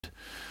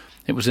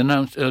It was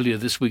announced earlier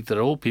this week that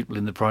all people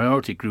in the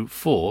priority group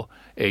 4,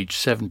 aged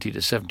 70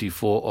 to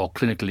 74 or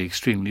clinically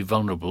extremely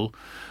vulnerable,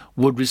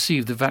 would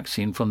receive the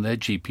vaccine from their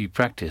GP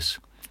practice.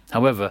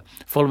 However,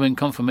 following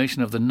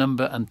confirmation of the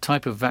number and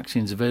type of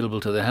vaccines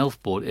available to the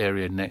Health Board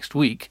area next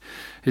week,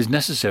 it is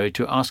necessary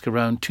to ask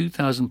around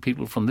 2,000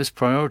 people from this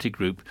priority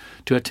group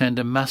to attend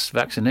a mass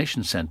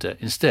vaccination centre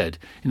instead,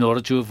 in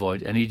order to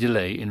avoid any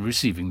delay in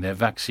receiving their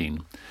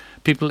vaccine.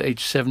 People aged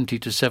 70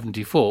 to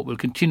 74 will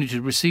continue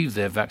to receive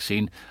their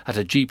vaccine at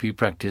a GP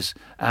practice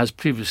as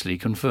previously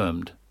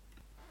confirmed.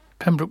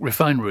 Pembroke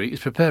Refinery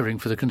is preparing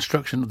for the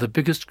construction of the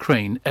biggest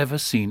crane ever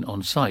seen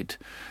on site.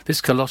 This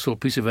colossal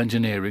piece of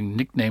engineering,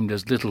 nicknamed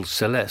as Little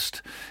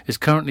Celeste, is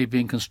currently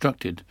being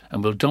constructed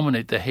and will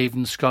dominate the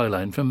Haven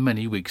skyline for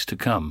many weeks to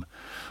come.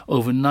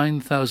 Over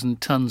 9,000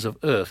 tonnes of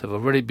earth have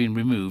already been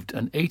removed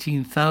and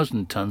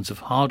 18,000 tonnes of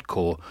hard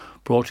core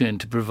brought in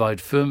to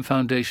provide firm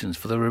foundations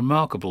for the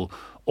remarkable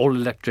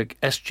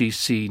all-electric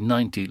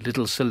SGC-90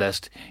 Little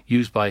Celeste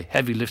used by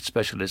heavy lift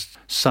specialist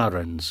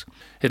Sarens.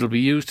 It'll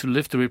be used to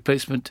lift the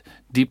replacement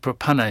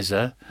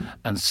depropanizer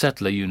and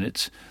settler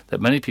units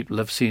that many people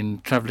have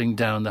seen travelling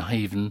down the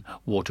Haven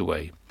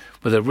waterway.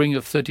 With a ring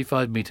of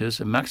 35 metres,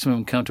 a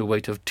maximum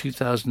counterweight of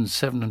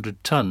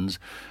 2,700 tonnes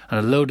and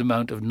a load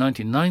amount of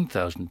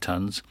 99,000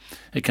 tonnes,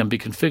 it can be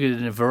configured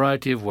in a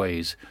variety of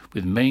ways,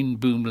 with main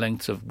boom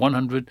lengths of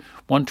 100,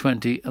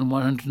 120 and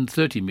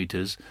 130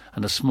 metres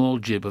and a small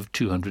jib of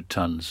 200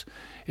 tonnes.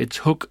 Its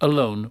hook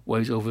alone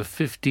weighs over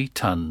 50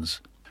 tonnes.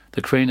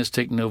 The crane has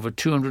taken over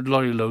 200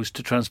 lorry loads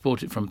to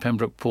transport it from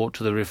Pembroke Port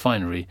to the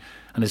refinery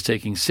and is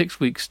taking 6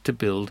 weeks to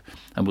build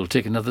and will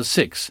take another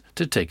 6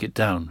 to take it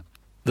down.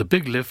 The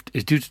big lift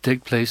is due to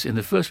take place in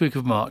the first week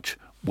of March,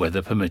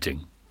 weather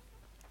permitting.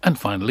 And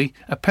finally,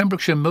 a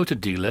Pembrokeshire motor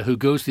dealer who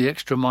goes the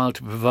extra mile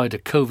to provide a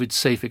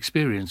COVID-safe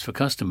experience for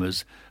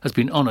customers has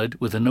been honoured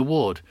with an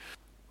award.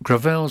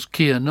 Gravel's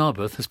Kia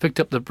Narberth has picked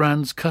up the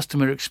brand's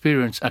Customer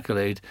Experience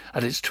accolade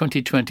at its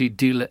 2020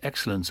 Dealer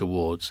Excellence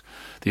Awards.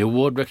 The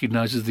award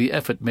recognises the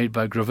effort made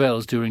by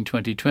Gravel's during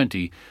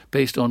 2020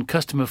 based on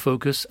customer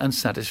focus and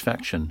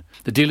satisfaction.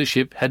 The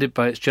dealership, headed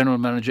by its general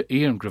manager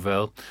Ian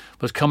Gravel,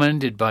 was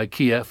commended by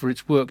Kia for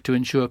its work to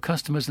ensure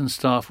customers and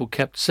staff were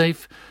kept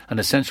safe and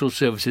essential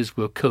services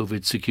were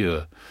COVID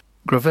secure.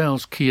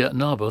 Gravel's Kia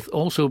Narberth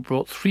also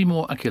brought 3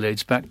 more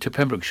accolades back to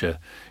Pembrokeshire.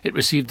 It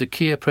received the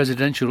Kia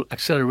Presidential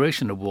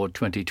Acceleration Award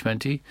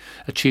 2020,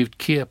 achieved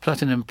Kia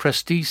Platinum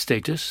Prestige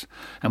status,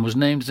 and was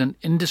named as an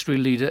industry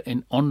leader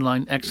in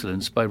online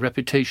excellence by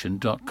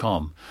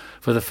Reputation.com.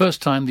 For the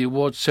first time, the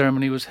awards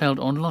ceremony was held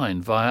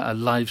online via a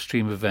live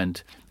stream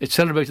event. It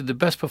celebrated the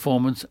best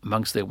performance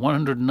amongst the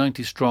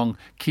 190-strong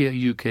Kia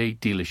UK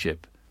dealership.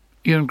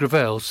 Ian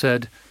Gravel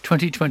said,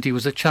 2020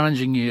 was a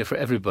challenging year for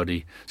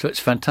everybody, so it's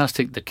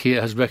fantastic that Kia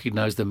has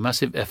recognised the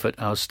massive effort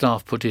our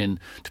staff put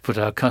in to put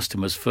our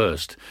customers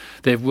first.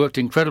 They've worked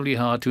incredibly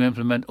hard to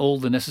implement all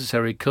the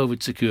necessary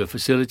COVID-secure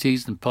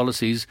facilities and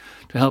policies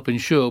to help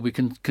ensure we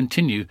can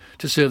continue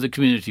to serve the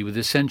community with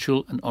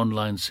essential and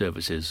online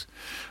services.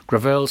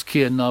 Gravel's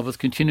Kia Narberth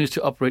continues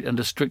to operate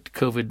under strict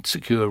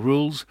COVID-secure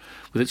rules,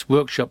 with its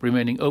workshop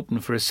remaining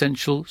open for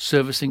essential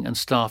servicing and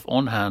staff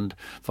on hand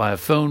via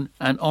phone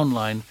and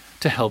online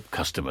to help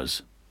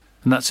customers.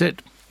 And that's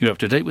it. You're up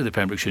to date with the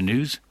Pembrokeshire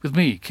News with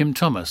me, Kim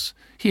Thomas,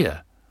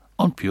 here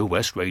on Pure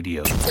West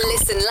Radio.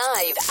 Listen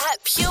live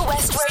at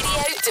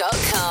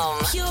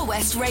purewestradio.com. Pure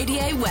West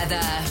Radio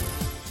weather.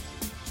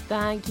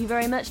 Thank you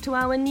very much to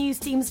our news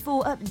teams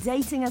for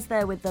updating us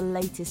there with the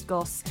latest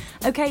goss.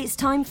 OK, it's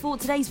time for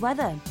today's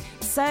weather.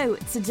 So,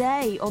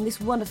 today, on this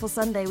wonderful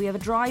Sunday, we have a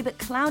dry but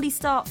cloudy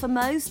start for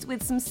most,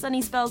 with some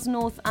sunny spells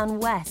north and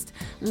west.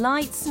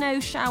 Light snow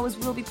showers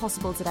will be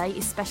possible today,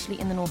 especially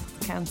in the north of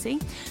the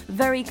county.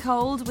 Very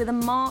cold with a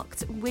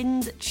marked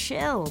wind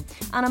chill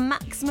and a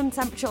maximum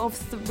temperature of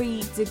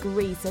 3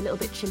 degrees, so a little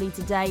bit chilly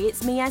today.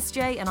 It's me,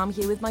 SJ, and I'm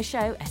here with my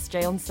show,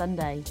 SJ on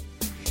Sunday.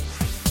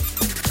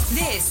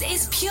 This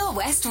is Pure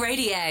West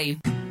Radio.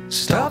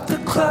 Stop the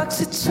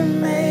clocks, it's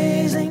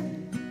amazing.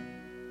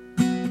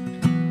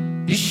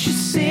 You should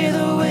see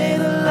the way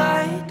the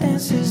light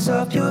dances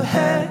up your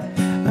hair.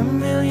 A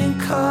million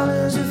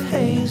colors of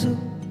hazel,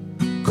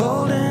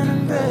 golden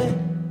and red.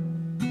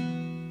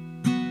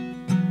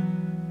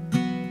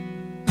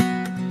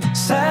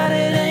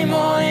 Saturday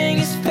morning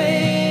is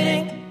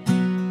fading.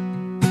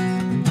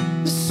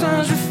 The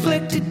sun's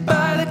reflected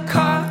by the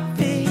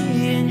coffee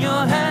in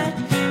your hand.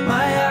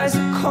 My eyes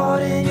are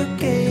caught in your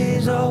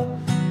gaze all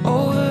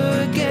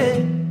over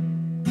again.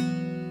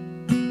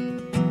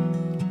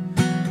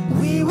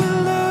 We were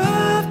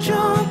love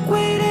drunk,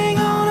 waiting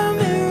on a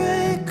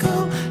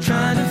miracle,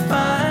 trying to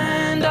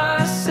find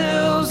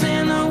ourselves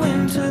in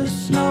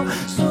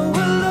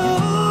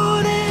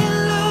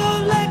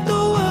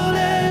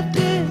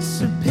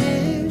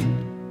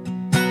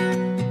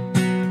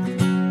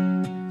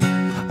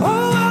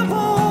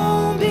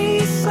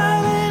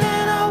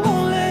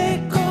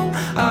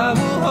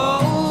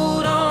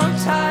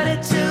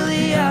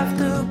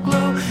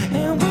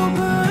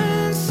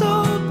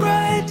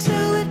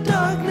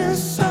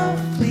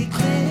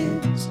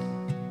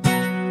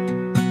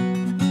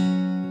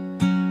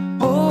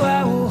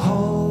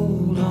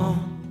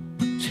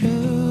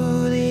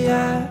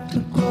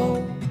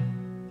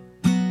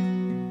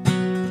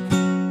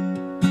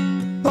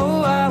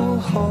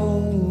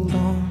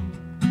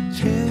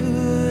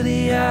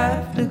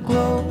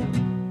afterglow.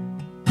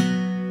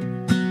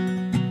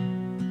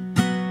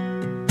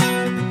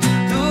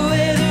 The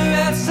weather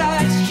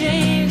outside's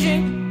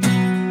changing.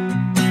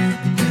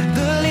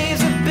 The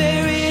leaves are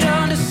buried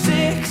under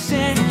 6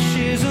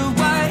 inches of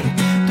white.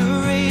 The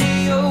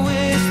radio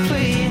is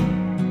playing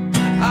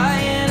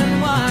Iron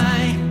and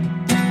Wine.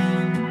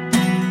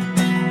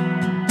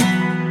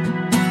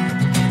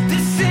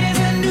 This is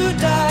a new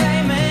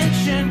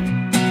dimension.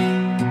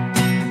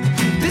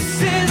 This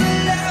is a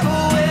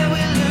level where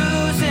we're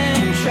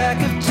losing track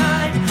of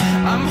time.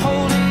 I'm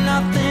holding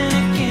nothing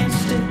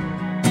against it,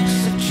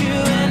 except you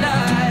and I.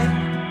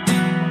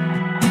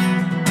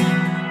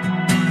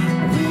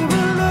 We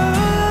were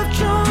love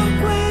drunk,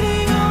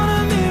 waiting on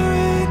a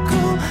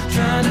miracle,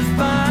 trying to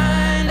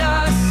find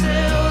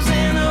ourselves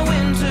in the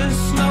winter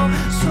snow.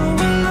 So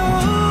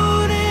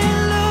alone in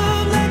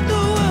love, like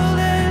the world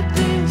had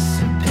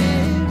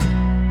disappeared.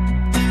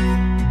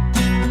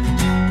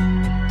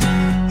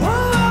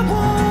 Oh, I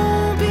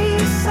won't be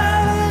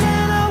silent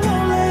and I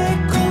won't let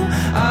go.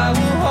 I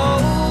will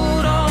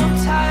hold on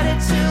tighter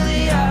till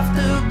the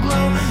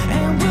afterglow,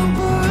 and we'll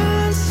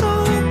burn so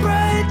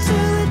bright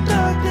till the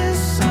darkness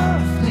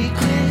softly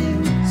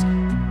clears.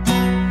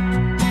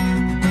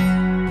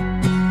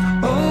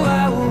 Oh,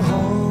 I will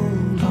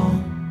hold on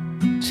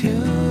to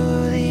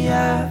the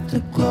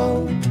afterglow.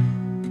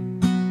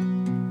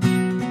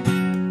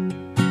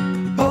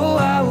 Oh,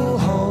 I will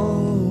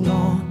hold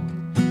on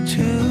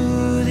to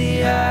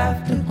the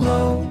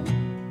afterglow.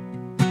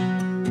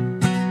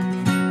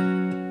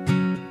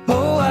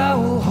 Oh, I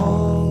will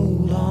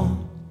hold on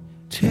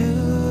to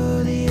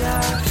the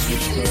afterglow. You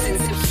can listen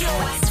to Pure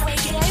West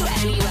Radio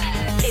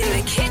anywhere. In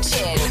the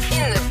kitchen,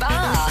 in the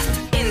bath,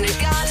 in the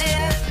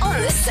garden, on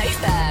the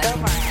sofa.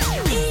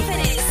 Even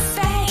in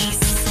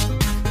space.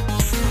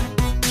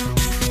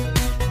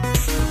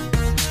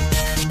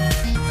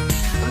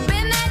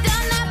 Been there,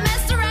 done that,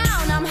 messed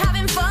around. I'm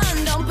having fun,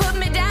 don't put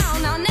me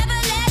down. I'll never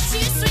let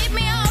you sweep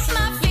me off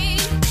my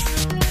feet.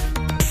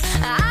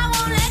 I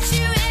won't let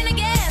you in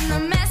again. The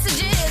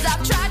messages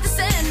I've tried to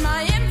send,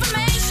 my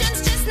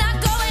information's just not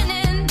going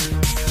in.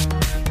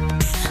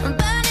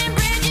 Burning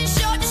bridges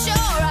shore to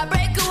shore, I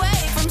break away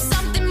from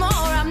something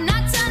more. I'm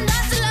not turned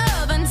out to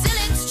love until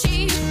it's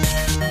cheap.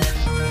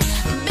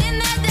 Been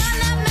there, done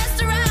that,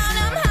 messed around.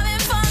 I'm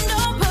having fun,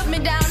 don't put me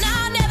down.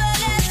 I'll never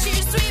let you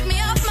sweep me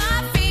off my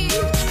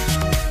feet.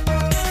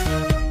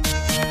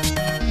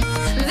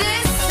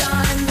 This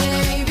time,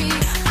 baby,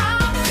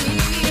 I'll be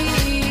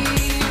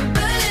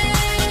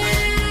bulletproof.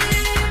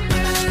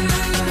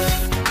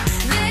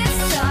 This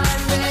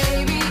time,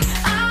 baby,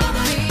 I'll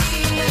be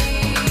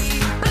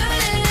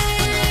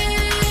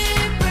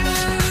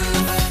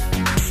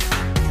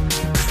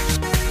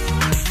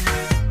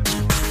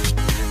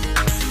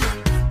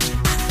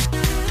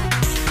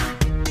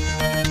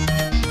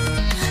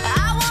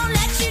I won't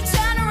let you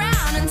turn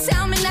around and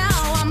tell me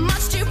now I'm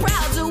much too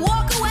proud to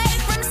walk away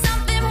from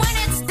something when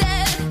it's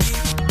dead.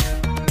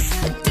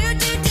 Do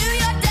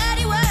your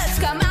dirty words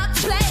come out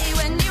to play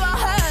when you are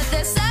hurt?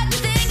 There's certain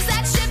things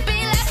that should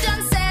be left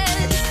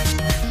unsaid.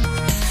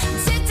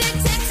 Tick, tick,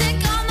 tick, tick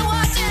on the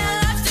watch, and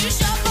life's too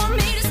short for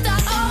me to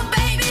stop. Oh,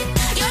 baby,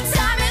 your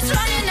time is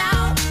running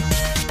out.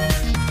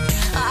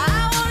 I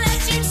won't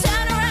let you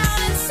turn around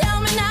and tell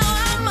me now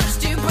I'm much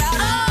too proud.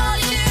 All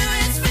you do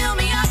is fill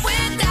me up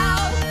with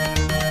doubt.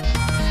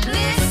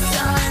 This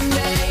time,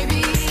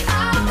 baby,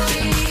 I'll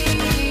be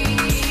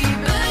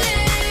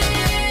bulletproof.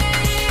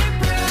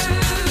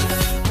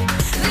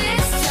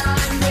 This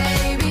time,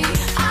 baby,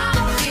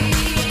 I'll be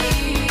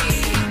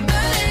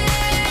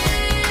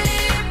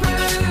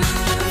bulletproof.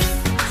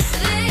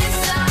 This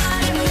time,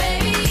 baby,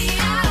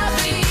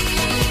 I'll be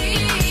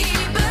bulletproof.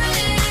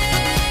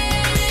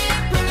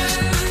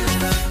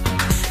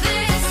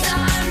 This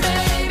time,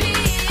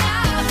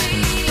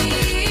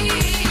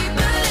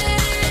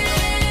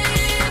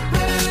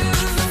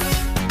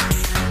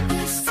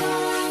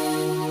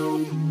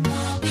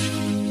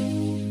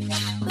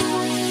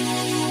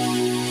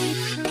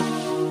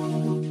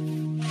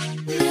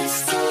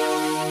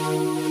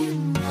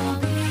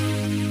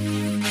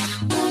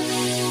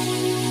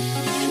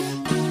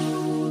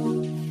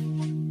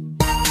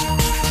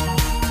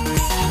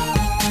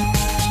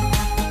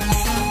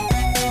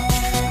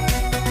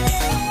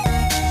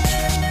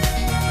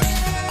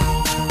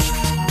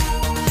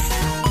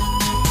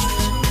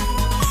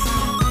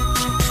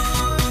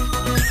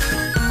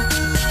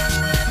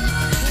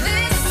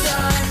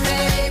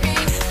 baby,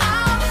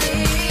 I'll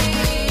be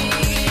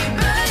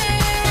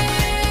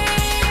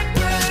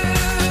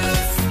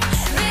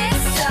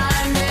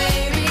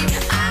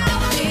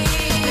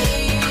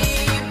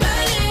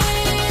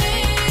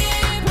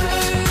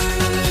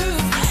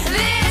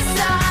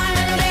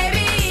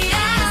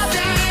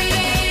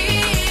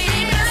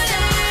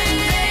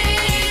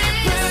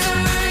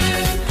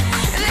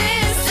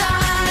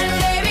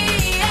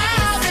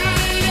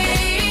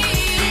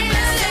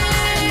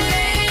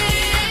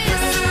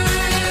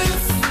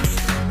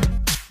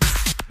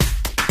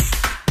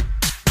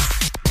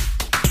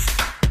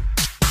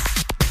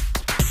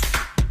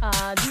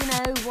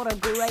What a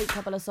great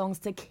couple of songs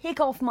to kick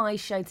off my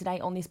show today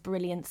on this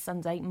brilliant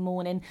Sunday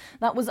morning.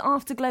 That was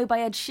Afterglow by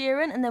Ed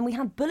Sheeran, and then we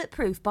had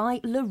Bulletproof by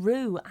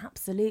LaRue.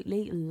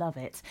 Absolutely love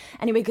it.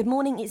 Anyway, good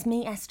morning. It's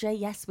me, SJ,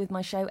 yes, with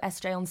my show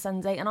SJ on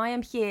Sunday, and I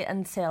am here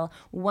until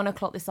 1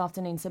 o'clock this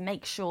afternoon, so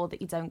make sure that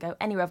you don't go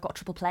anywhere. I've got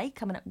Triple Play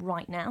coming up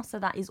right now, so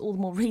that is all the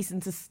more reason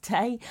to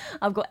stay.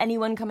 I've got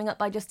Anyone coming up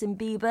by Justin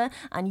Bieber,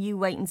 and you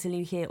wait until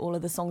you hear all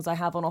of the songs I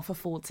have on offer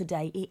for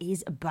today. It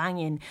is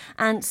banging.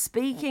 And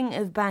speaking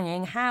of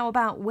banging, how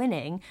about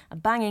winning a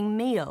banging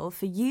meal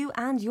for you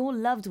and your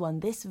loved one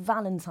this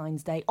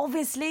Valentine's Day?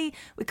 Obviously,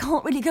 we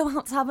can't really go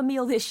out to have a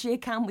meal this year,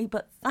 can we?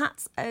 But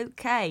that's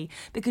okay,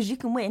 because you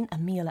can win a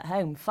meal at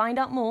home. Find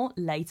out more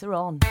later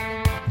on.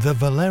 The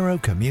Valero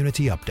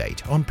Community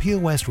Update on Pure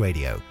West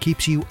Radio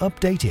keeps you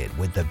updated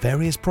with the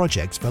various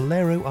projects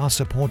Valero are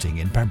supporting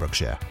in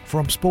Pembrokeshire,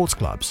 from sports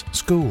clubs,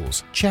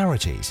 schools,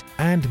 charities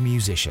and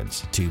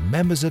musicians to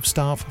members of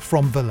staff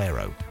from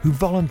Valero who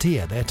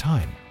volunteer their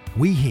time.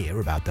 We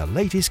hear about the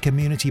latest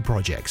community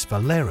projects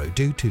Valero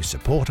do to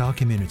support our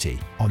community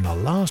on the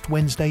last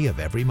Wednesday of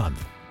every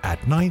month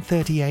at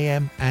 9:30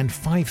 a.m. and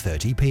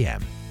 5:30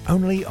 p.m.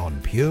 only on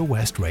Pure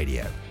West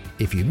Radio.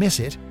 If you miss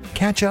it,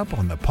 catch up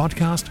on the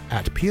podcast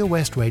at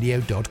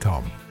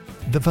purewestradio.com.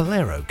 The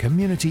Valero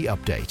Community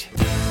Update.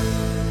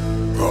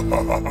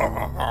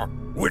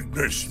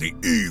 Witness the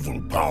evil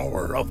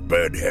power of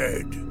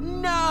Bedhead.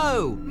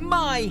 No!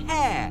 My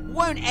hair!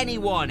 Won't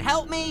anyone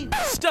help me?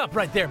 Stop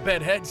right there,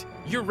 bedheads.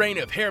 Your reign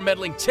of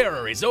hair-meddling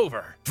terror is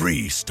over.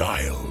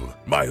 Freestyle,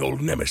 my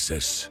old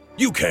nemesis.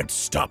 You can't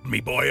stop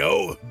me,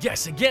 boyo.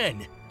 Guess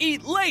again.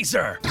 Eat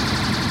laser!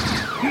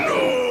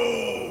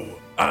 No!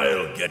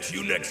 I'll get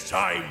you next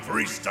time,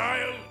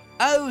 Freestyle.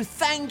 Oh,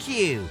 thank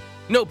you.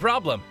 No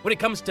problem. When it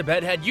comes to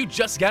bedhead, you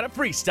just gotta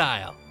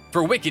freestyle.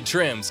 For wicked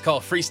trims,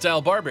 call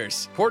Freestyle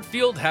Barbers,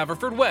 Portfield,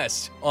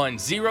 Haverfordwest, on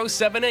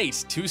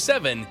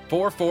 07827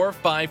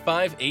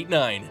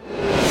 445589.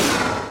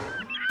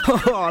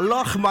 Oh,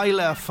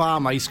 Lochmeyler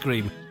Farm Ice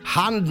Cream.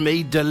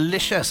 Handmade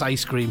delicious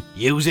ice cream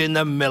using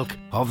the milk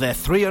of their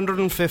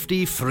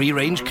 350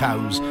 free-range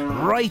cows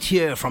right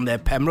here from their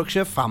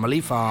Pembrokeshire family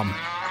farm.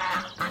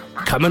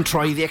 Come and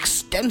try the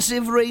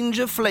extensive range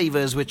of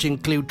flavours which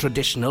include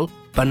traditional,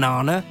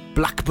 banana,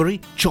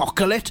 blackberry,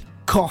 chocolate,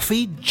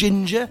 coffee,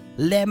 ginger,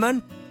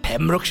 lemon,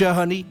 Pembrokeshire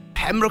honey,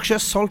 Pembrokeshire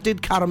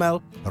salted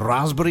caramel,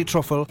 raspberry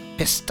truffle,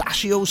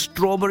 pistachio,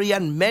 strawberry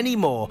and many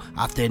more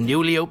at their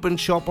newly opened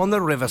shop on the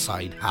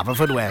Riverside,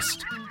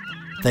 Haverfordwest.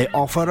 They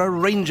offer a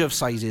range of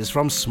sizes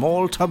from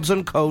small tubs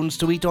and cones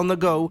to eat on the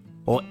go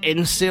or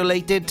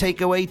insulated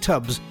takeaway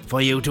tubs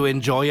for you to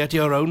enjoy at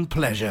your own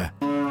pleasure.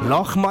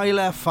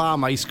 Lochmeyler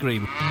Farm Ice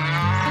Cream.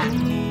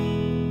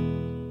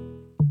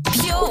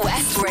 Pure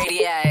West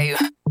Radio.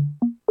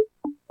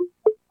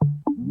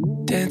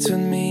 Dance with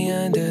me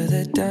under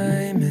the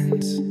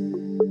diamonds.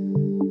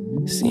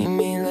 See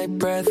me like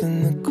breath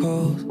in the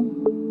cold.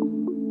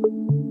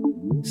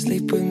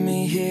 Sleep with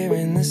me here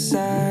in the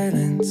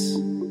silence.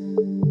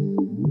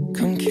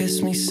 Come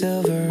kiss me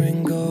silver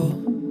and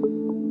gold.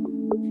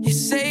 You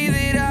say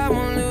that I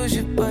won't lose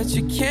you, but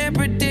you can't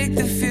predict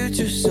the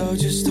future. So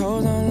just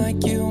hold on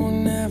like you will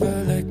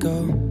never let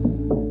go.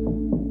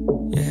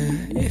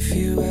 Yeah, if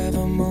you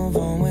ever move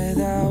on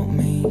without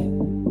me,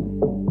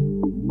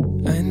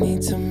 I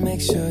need to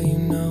make sure you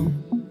know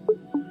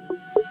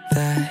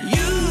that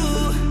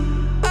you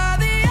are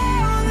the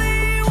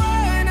only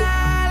one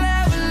I'll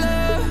ever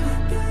love.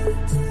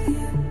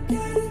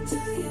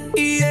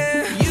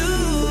 Yeah, you.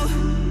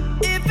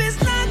 If it's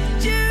not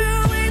you,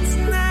 it's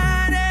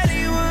not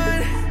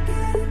anyone.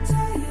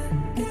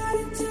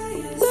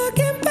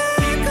 Looking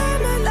back on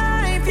my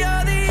life,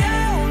 you're the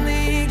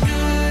only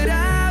good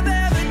I've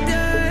ever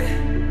done.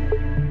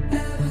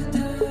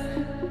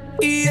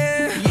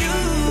 Yeah, you.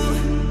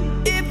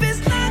 If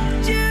it's not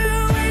you,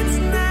 it's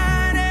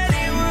not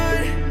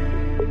anyone.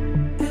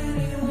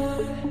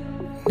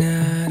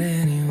 Not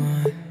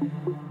anyone.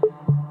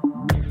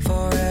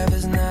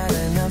 Forever's not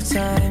enough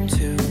time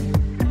to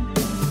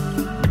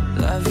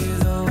love you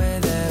the way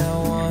that I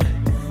want.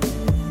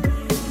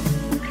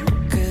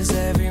 'Cause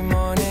every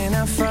morning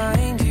I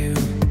find you,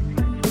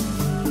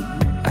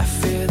 I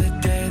fear the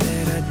day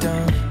that I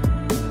don't.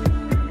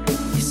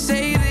 You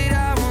say that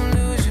I won't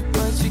lose you,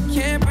 but you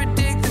can't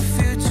predict the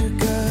future.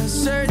 'Cause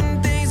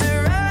certain things are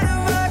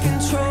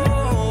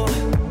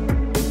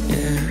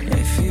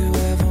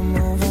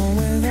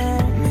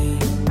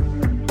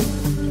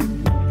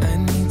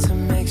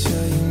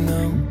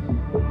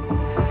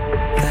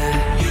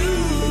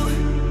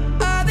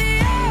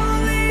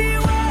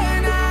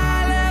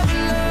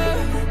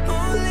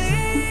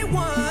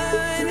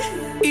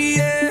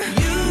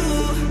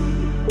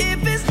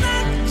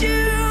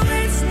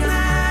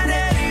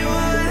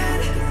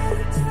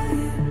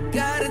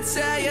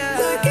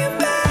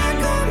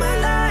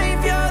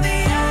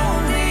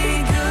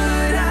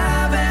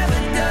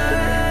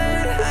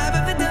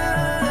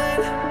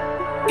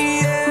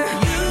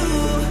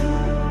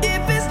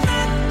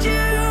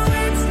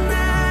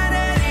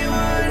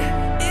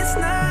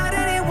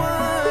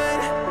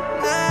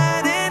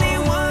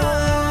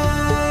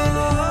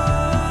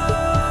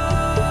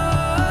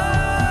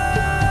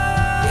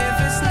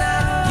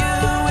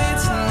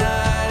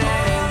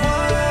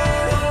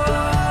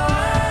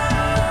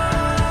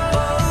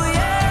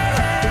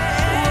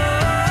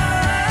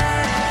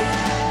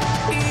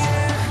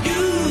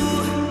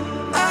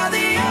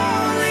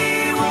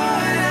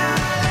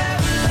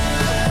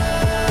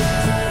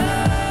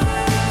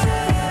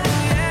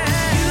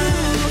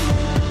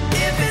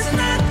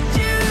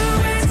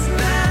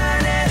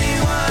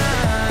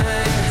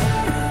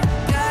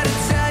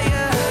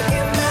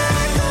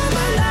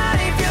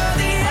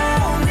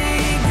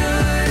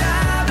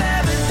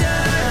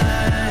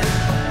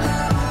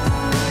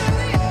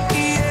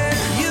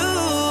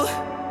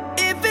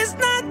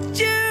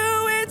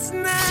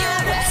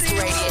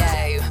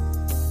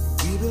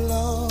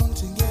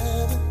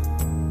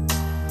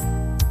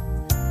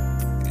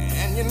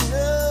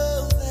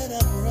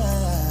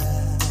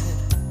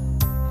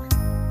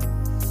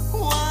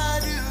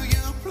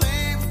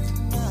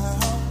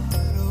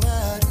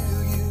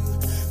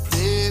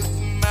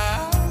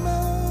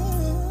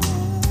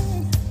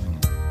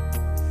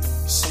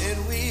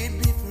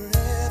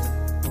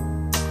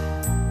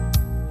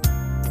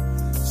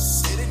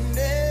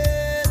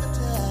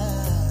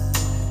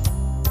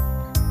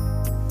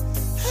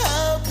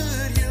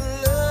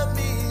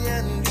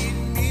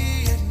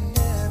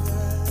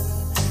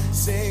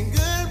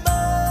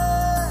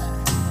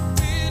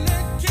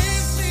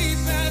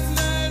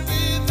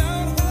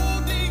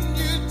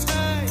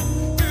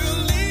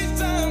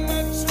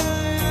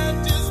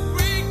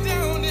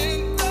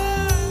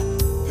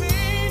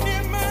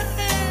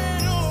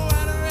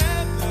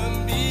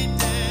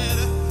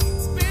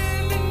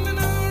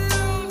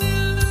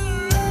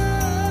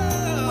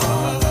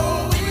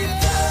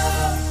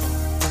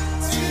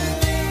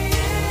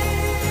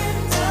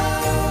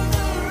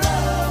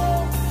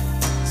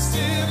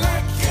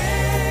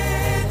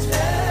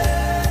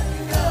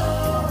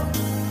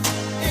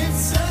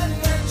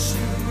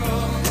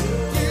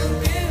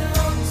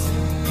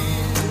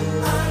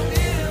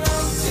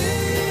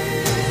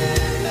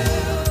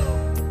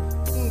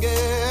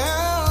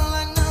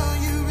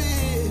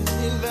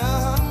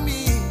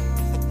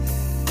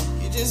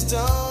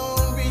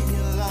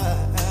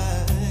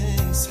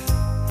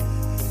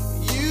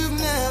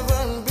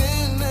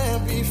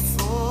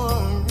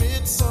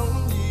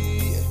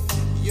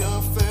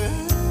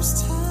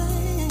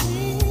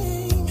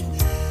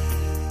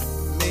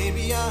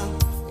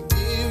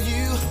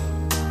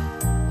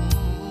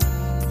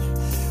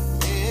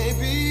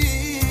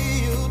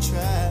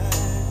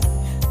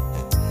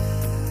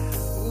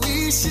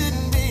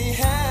shouldn't be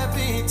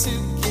happy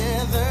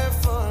together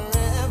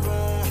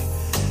forever.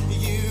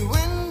 You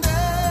and I.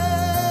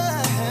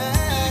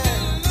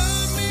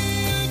 Love me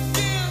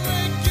again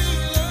like you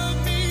loved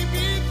me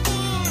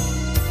before.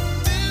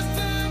 This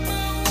time I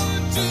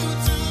want you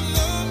to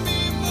love me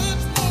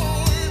much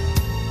more.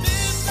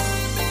 This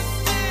time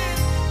instead,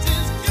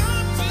 just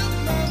come to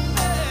my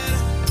bed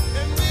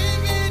and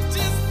baby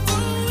just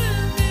don't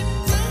let me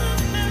down.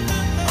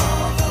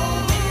 Although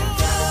we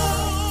go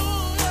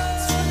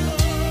to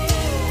the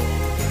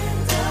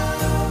end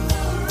of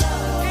the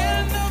road,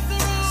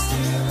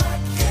 still I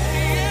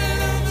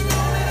can't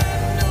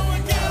know I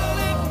gotta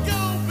let go,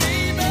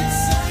 baby.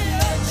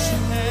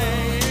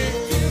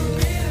 You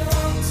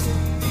belong to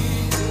me,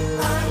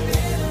 I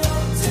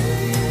belong to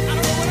you. I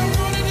don't know what I'm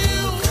gonna do.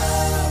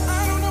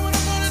 I don't know what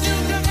I'm gonna do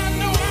 'cause I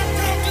know I've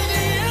come to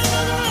the end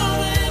of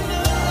the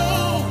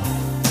road.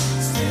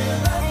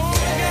 Still I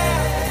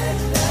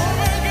can't let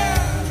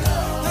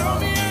throw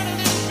me out of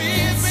this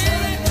bed,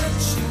 baby.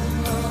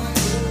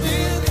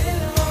 You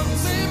belong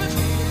to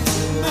me,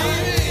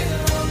 baby.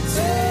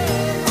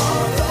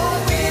 Although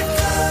we've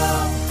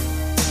come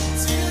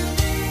to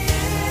the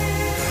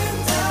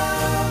end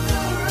of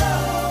the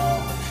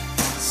road,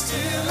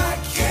 still I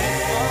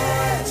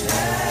can't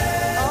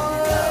let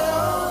go.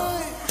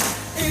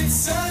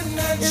 It's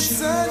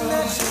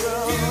unnatural.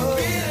 You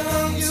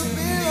belong to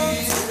me,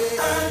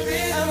 I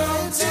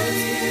belong to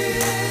you.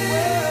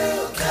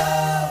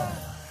 Welcome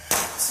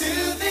to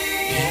the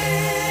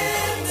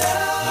end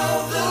of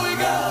the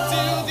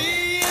road.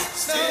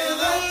 Still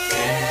I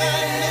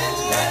can't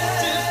let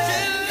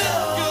go.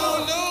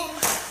 No,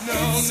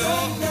 it's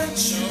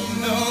unnatural.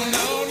 No.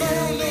 You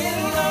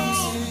belong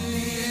to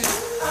me,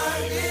 I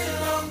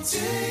belong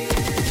to you.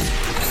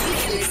 You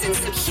can listen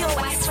to Pure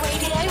West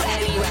Radio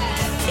anywhere.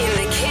 In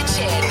the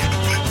kitchen,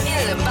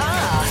 in the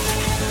bath,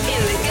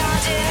 in the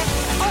garden,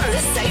 on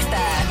the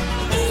sofa,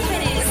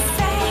 even in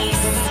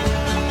space.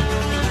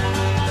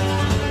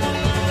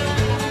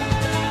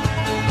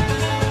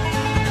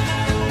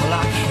 Well,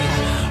 I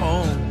came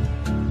home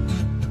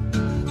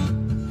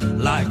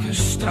like a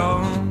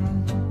stone,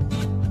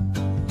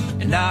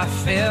 and I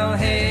fell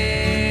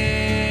heavy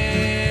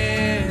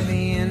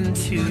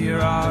into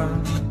your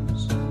arms.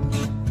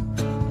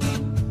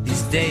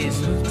 These days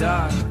of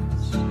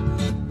darkness,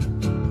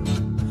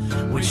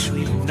 which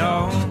we've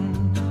known,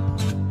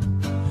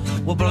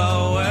 will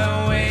blow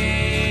away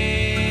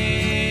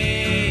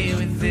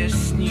with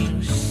this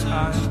new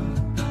sun.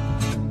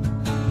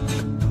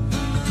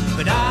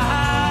 But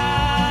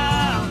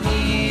I'll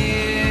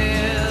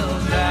kneel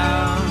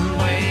down,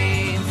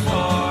 wait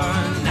for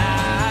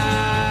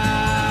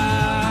now.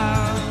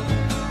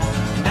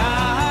 And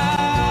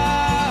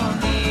I'll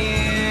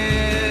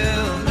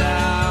kneel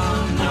down,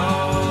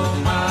 know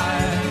my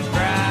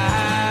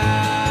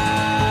ground.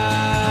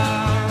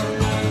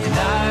 And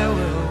I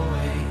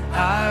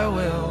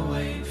will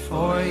wait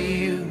for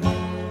you.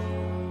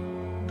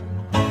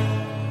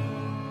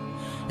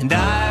 And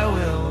I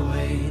will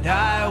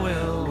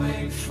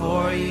wait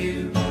for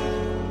you.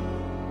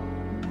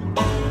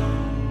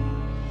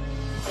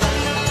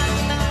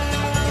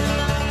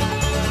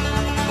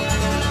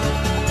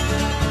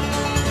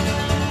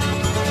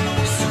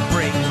 So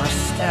break my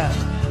step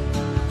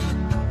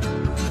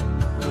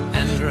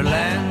and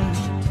relent.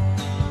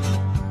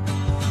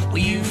 Well,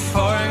 you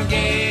forgave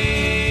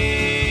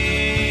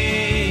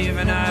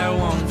and I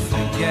won't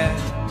forget.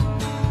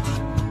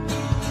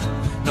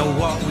 Know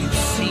what we've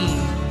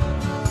seen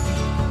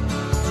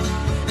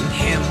and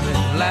him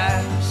with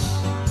less.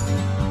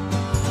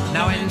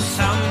 Now in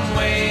some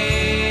way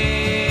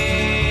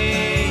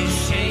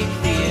shape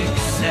the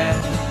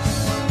excess.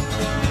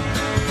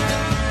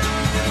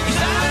 'Cause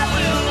I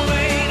will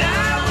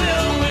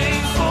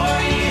wait for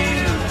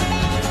you.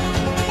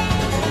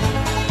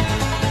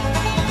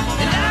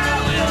 And I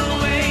will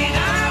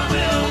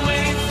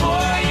wait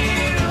for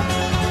you.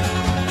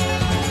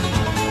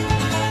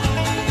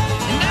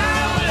 And I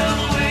will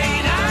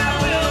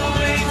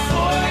wait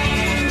for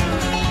you.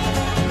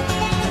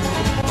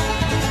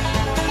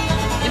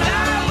 And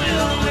I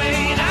will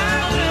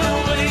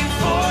wait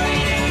for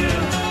you.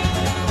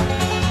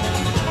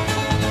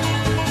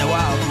 Now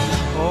I'll be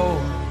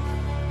bold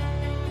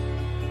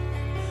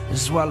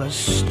as well as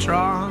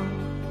strong,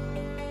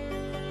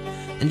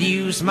 and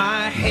use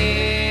my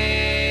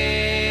head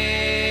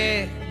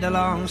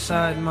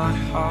alongside my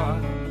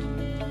heart.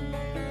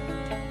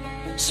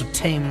 So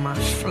tame my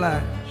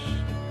flesh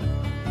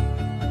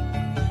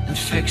and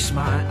fix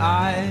my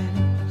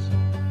eyes.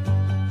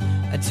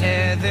 A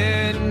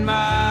tethered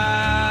mind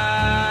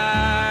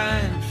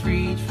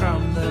freed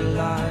from the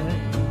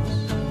lies.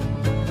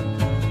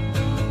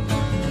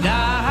 And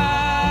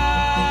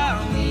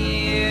I'll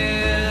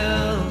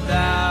kneel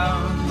down,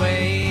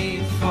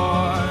 wait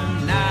for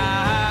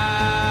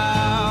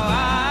now.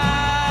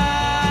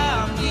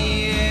 I'll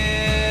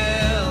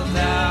kneel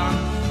down,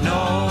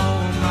 know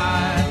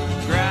my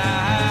ground.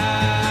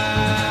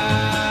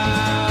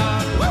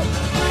 Woo!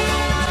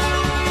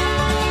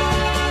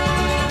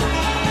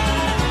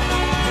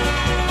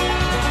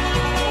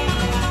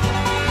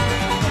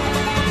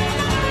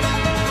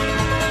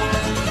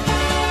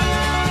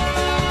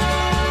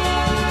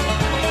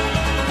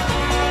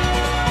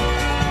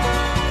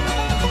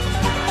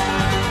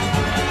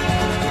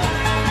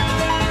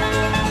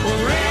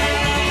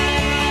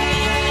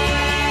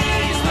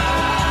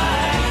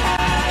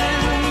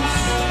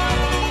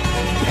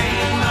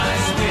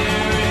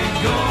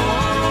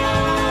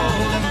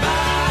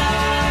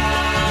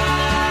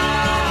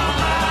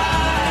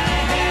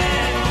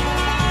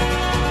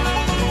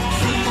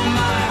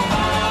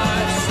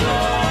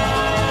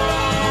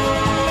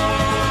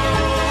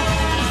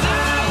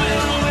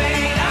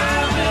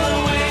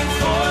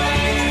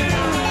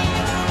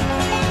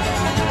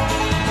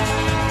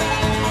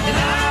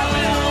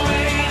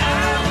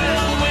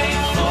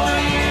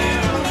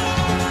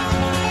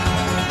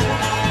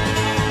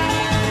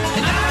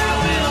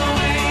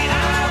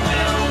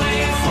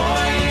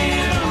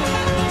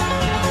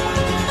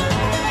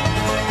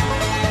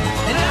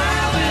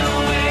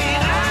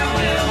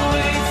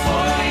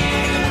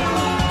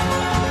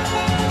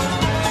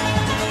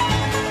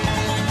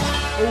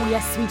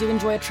 do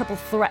enjoy a triple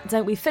threat,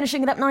 don't we?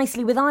 Finishing it up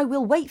nicely with I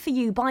Will Wait For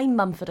You by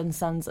Mumford &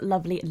 Sons.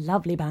 Lovely,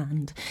 lovely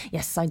band.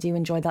 Yes, I do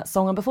enjoy that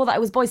song. And before that, it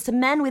was Boyz II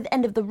Men with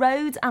End of the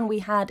Road, and we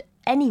had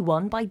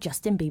Anyone by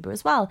Justin Bieber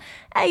as well.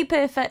 A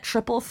perfect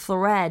triple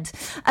thread.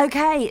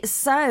 Okay,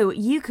 so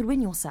you could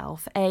win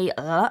yourself a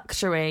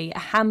luxury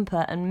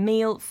hamper and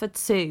meal for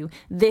two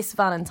this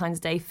Valentine's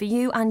Day for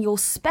you and your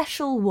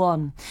special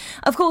one.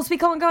 Of course, we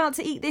can't go out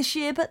to eat this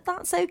year, but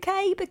that's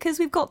okay because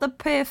we've got the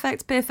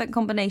perfect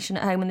combination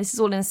at home, and this is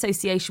all in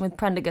association with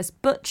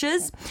Prendergast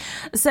Butchers.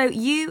 So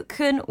you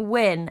can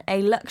win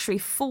a luxury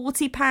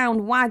 £40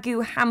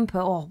 Wagyu hamper.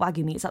 Oh,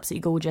 Wagyu meat is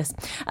absolutely gorgeous.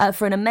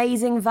 For an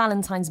amazing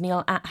Valentine's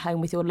meal at home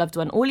with your loved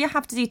one. All you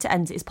have to do to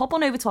enter is pop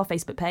on over to our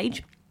Facebook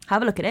page,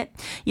 have a look at it.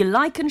 You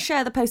like and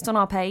share the post on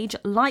our page,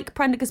 like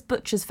Prendergast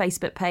Butcher's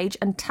Facebook page,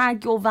 and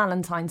tag your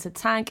Valentine. So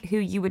tag who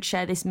you would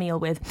share this meal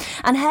with.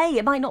 And hey,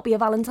 it might not be a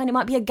Valentine, it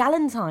might be a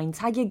Galentine.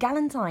 Tag your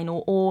Galentine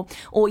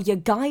or your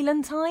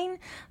Guylentine.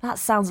 That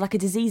sounds like a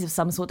disease of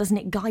some sort, doesn't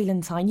it?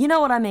 Guylentine. You know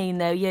what I mean,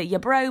 though.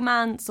 Your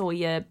bromance or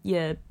your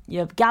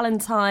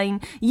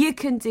Galentine. You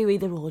can do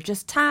either or.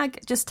 Just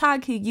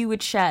tag who you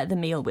would share the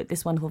meal with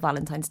this wonderful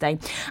Valentine's Day.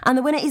 And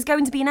the winner is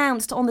going to be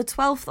announced on the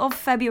 12th of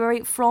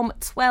February from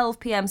 12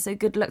 p.m. So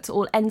good luck to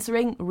all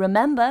entering.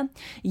 Remember,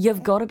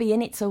 you've got to be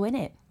in it to win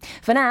it.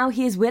 For now,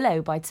 here's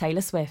Willow by Taylor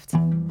Swift.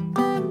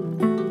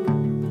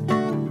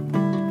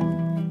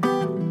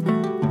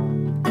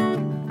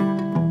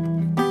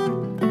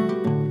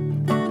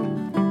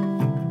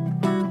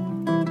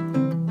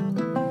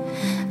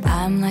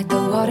 I'm like the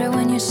water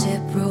when your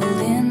ship rolled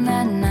in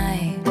that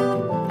night.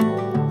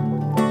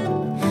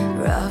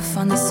 Rough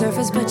on the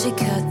surface, but you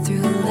cut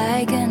through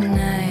like a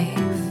knife.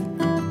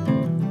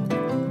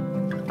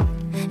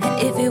 And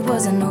if it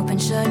was an open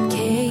shut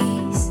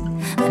case,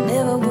 I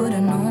never would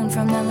have known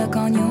from the look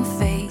on your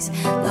face.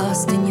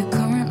 Lost in your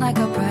current like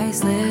a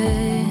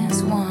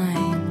priceless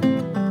wine.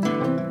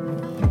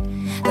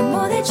 The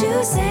more that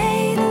you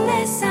say, the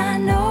less I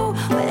know.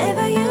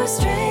 Wherever you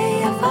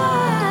stray, I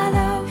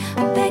follow.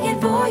 I'm begging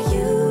for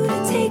you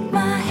to take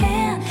my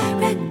hand,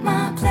 wreck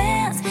my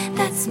plans,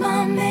 that's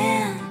my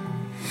man.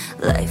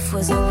 Life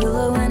was a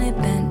willow and it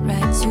bent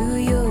right to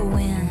your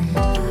wind.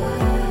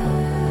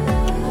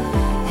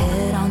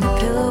 Head on the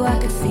pillow, I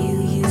could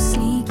feel you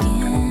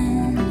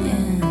sneaking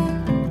in.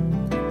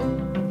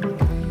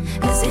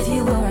 As if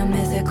you were a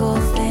mythical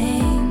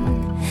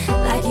thing,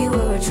 like you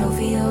were a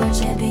trophy or a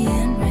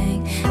champion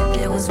ring. If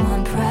there was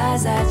one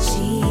prize I'd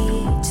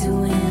cheat to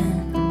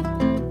win.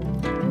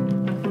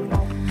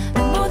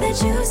 The more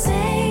that you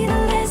say, the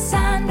less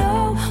I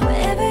know.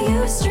 Wherever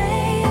you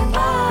stray, I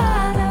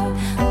follow.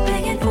 I'm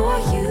begging for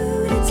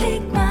you to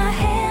take my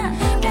hand,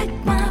 wreck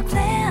my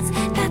plans,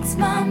 that's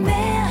my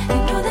man. You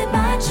know that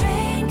my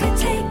train could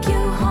take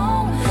you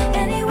home.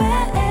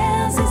 Anywhere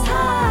else is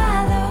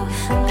hollow.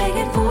 I'm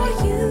begging for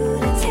you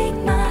to take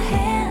my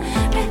hand,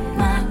 wreck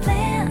my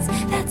plans,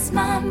 that's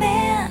my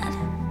man.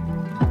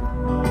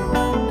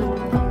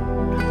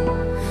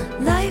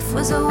 Life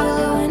was a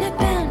willow and it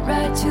bent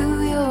right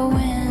to your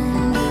window.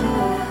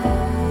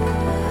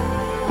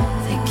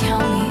 They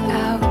count me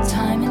out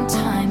time and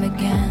time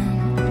again.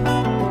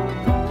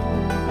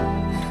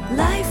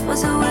 Life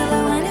was a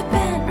willow and it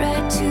bent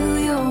right to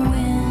your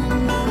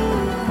window.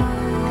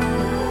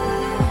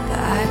 But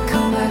I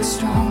come back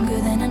stronger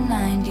than a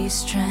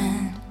 90s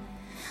trend.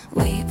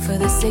 Wait for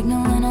the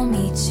signal and I'll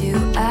meet you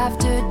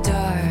after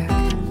dark.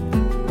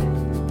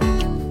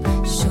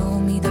 Show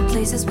me the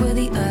places where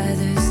the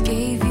others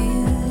gave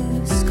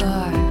you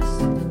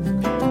scars.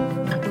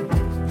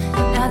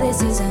 Now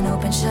this is an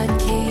open shut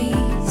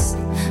case.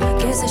 I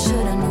guess I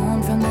should have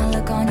known from the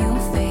look on your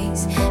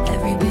face.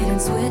 Every bait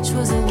and switch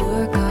was a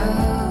work of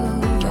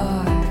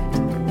art.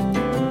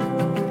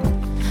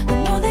 The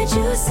more that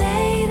you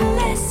say, the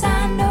less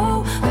I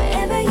know.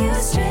 Wherever you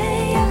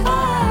stray, I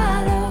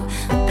follow.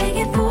 I'm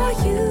begging for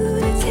you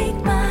to take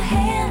my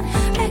hand,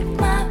 wreck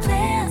my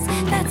plans,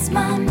 that's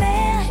my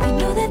man. You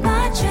know that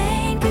my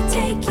train could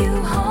take you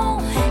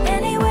home.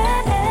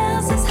 Anywhere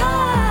else is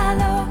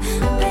hollow.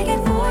 I'm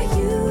begging for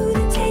you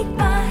to take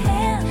my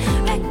hand,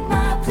 wreck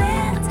my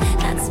plans,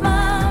 that's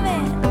my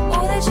man. The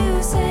more that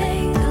you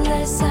say, the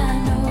less I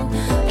know.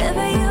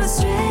 Wherever you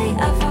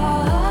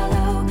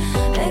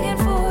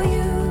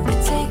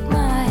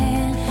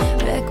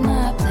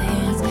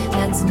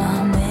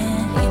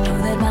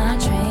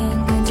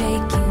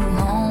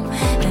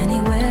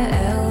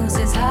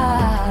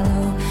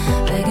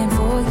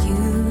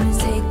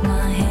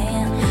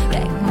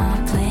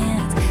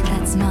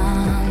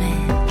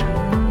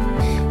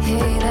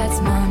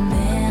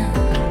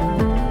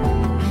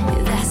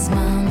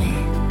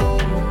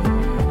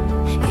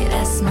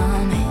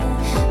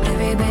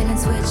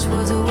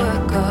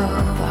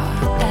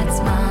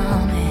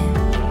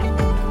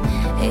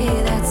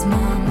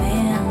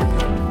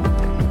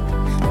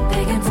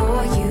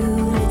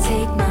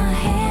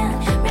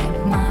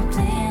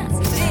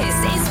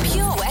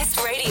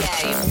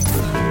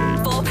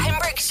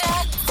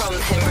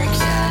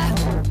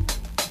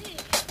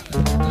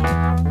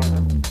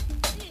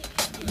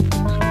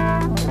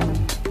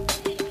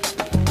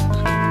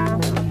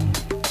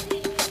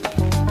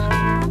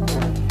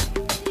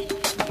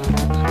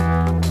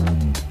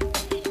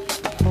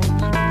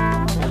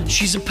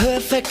She's a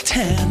perfect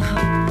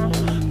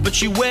 10, but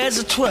she wears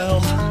a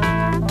 12.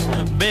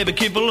 Baby,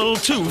 keep a little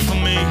 2 for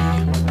me.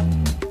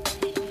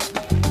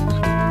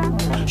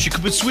 She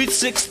could be sweet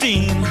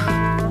 16,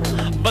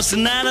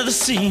 busting out of the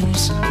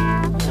seams.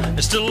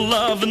 There's still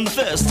love in the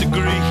first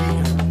degree.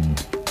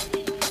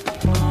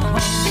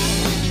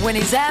 When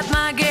he's at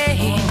my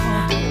game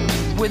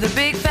with a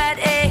big fat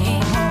A,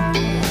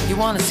 you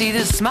wanna see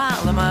the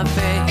smile on my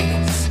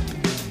face.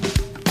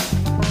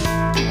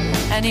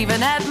 And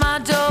even at my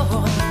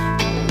door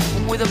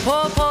with a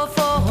poor, poor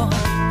four,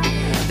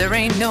 there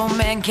ain't no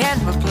man can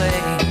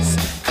replace.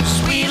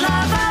 'Cause we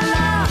love our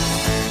love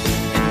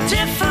in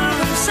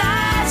different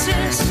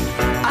sizes.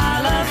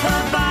 I love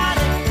her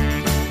body,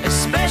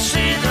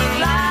 especially the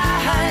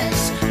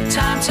lies.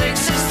 Time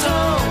takes its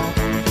toll,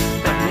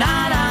 but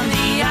not on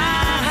the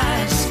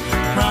eyes.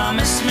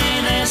 Promise me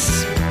this,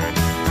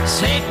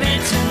 take me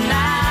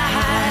tonight.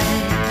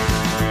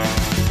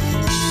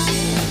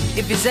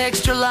 If he's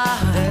extra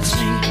large, that's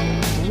me.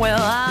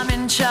 Well, I'm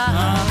in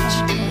charge.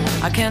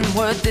 I can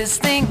work this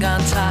thing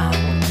on top.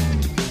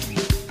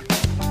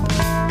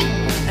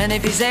 And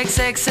if he's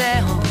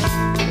XXL,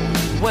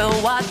 well,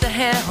 what the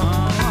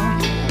hell?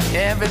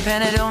 Every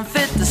penny don't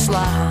fit the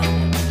slot.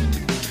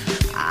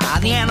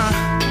 The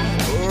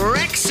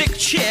anorexic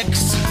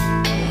chicks,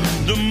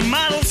 the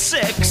model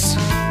 6,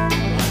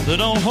 they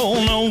don't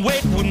hold no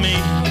weight with me.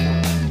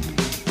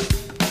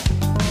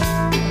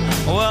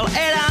 Well,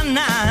 8 or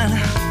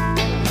 9,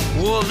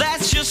 well,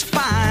 that's just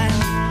fine.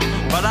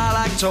 But I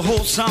like to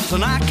hold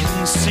something I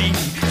can see.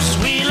 'Cause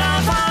we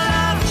love our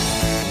love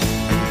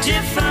in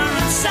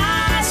different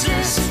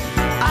sizes.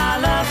 I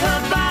love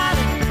her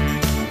body,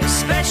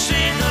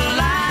 especially the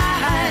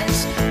lies.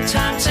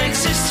 Time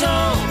takes its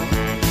toll,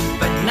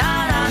 but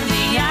not on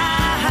the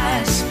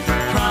eyes.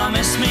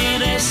 Promise me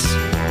this,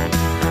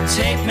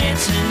 take me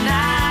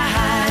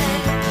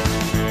tonight.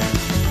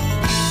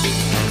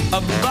 I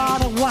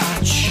bought a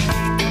watch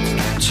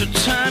to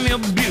time your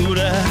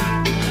beauty,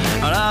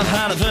 and I've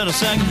had it in a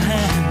second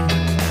hand.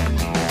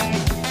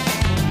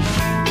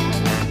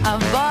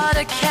 I've bought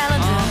a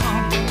calendar,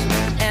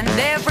 and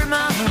every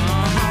month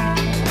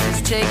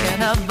is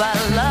taken up by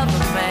love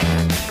of man.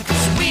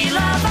 'Cause we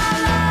love our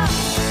love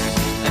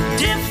in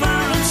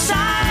different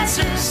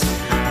sizes.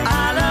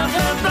 I love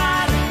her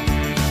body,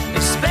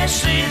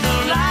 especially the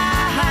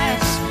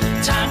lies.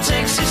 Time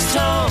takes its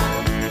toll,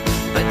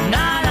 but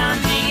not on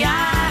the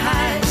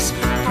eyes.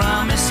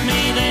 Promise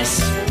me this,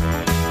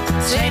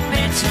 take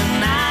me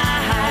tonight.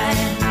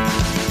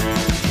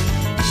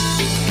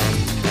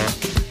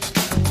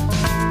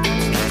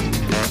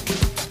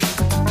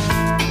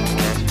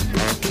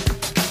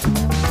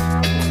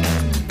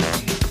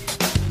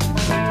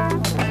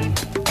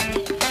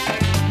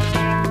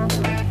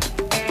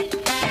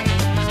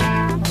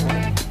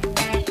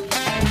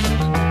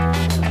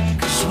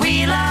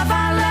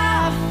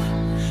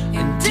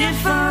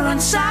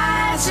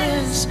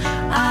 Sizes.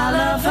 I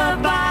love her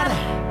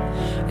body,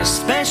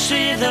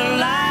 especially the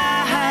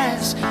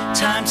lies.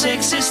 Time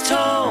takes its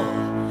toll,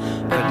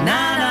 but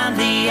not on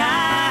the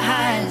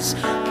eyes.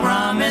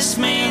 Promise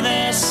me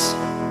this,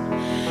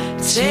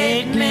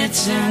 take me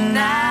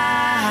tonight.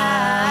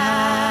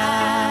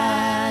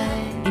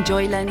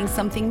 Enjoy learning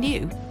something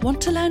new? Want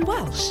to learn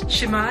Welsh?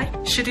 Shemai,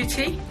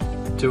 Shuduti.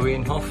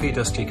 Dwi'n hoffi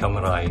dysgu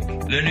Cymraeg.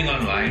 Learning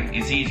online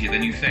is easier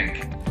than you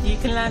think. You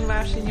can learn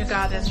Welsh in your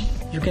garden.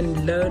 You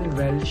can learn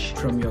Welsh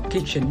from your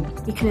kitchen.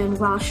 You can learn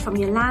Welsh from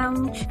your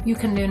lounge. You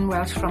can learn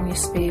Welsh from your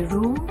spare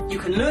room. You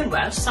can learn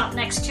Welsh sat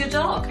next to your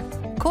dog.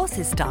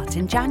 Courses start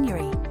in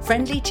January.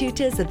 Friendly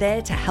tutors are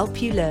there to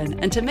help you learn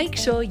and to make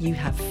sure you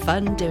have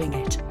fun doing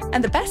it.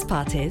 And the best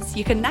part is,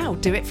 you can now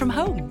do it from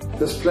home.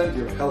 There's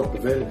plenty of help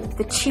available.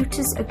 The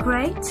tutors are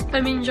great.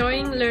 I'm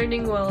enjoying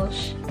learning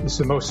Welsh. It's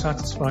the most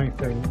satisfying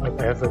thing I've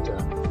ever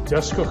done.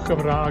 Dysgwch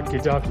Cymraeg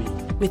gyda fi.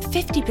 With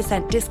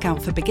 50%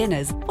 discount for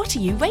beginners, what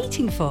are you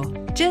waiting for?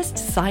 Just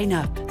sign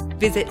up.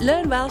 Visit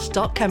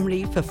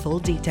learnwelsh.cymru for full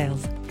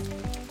details.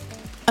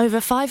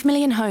 Over 5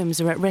 million homes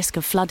are at risk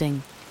of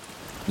flooding.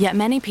 Yet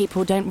many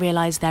people don't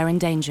realise they're in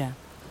danger.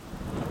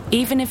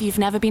 Even if you've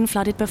never been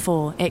flooded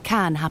before, it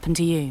can happen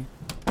to you.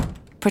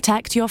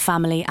 Protect your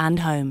family and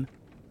home.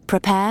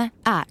 Prepare,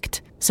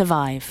 act,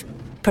 survive.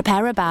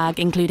 Prepare a bag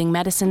including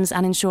medicines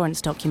and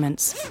insurance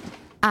documents.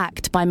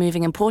 Act by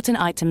moving important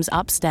items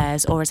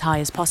upstairs or as high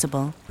as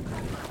possible.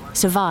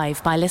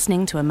 Survive by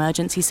listening to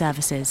emergency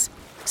services.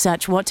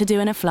 Search what to do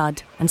in a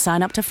flood and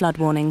sign up to flood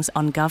warnings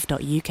on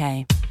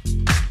gov.uk.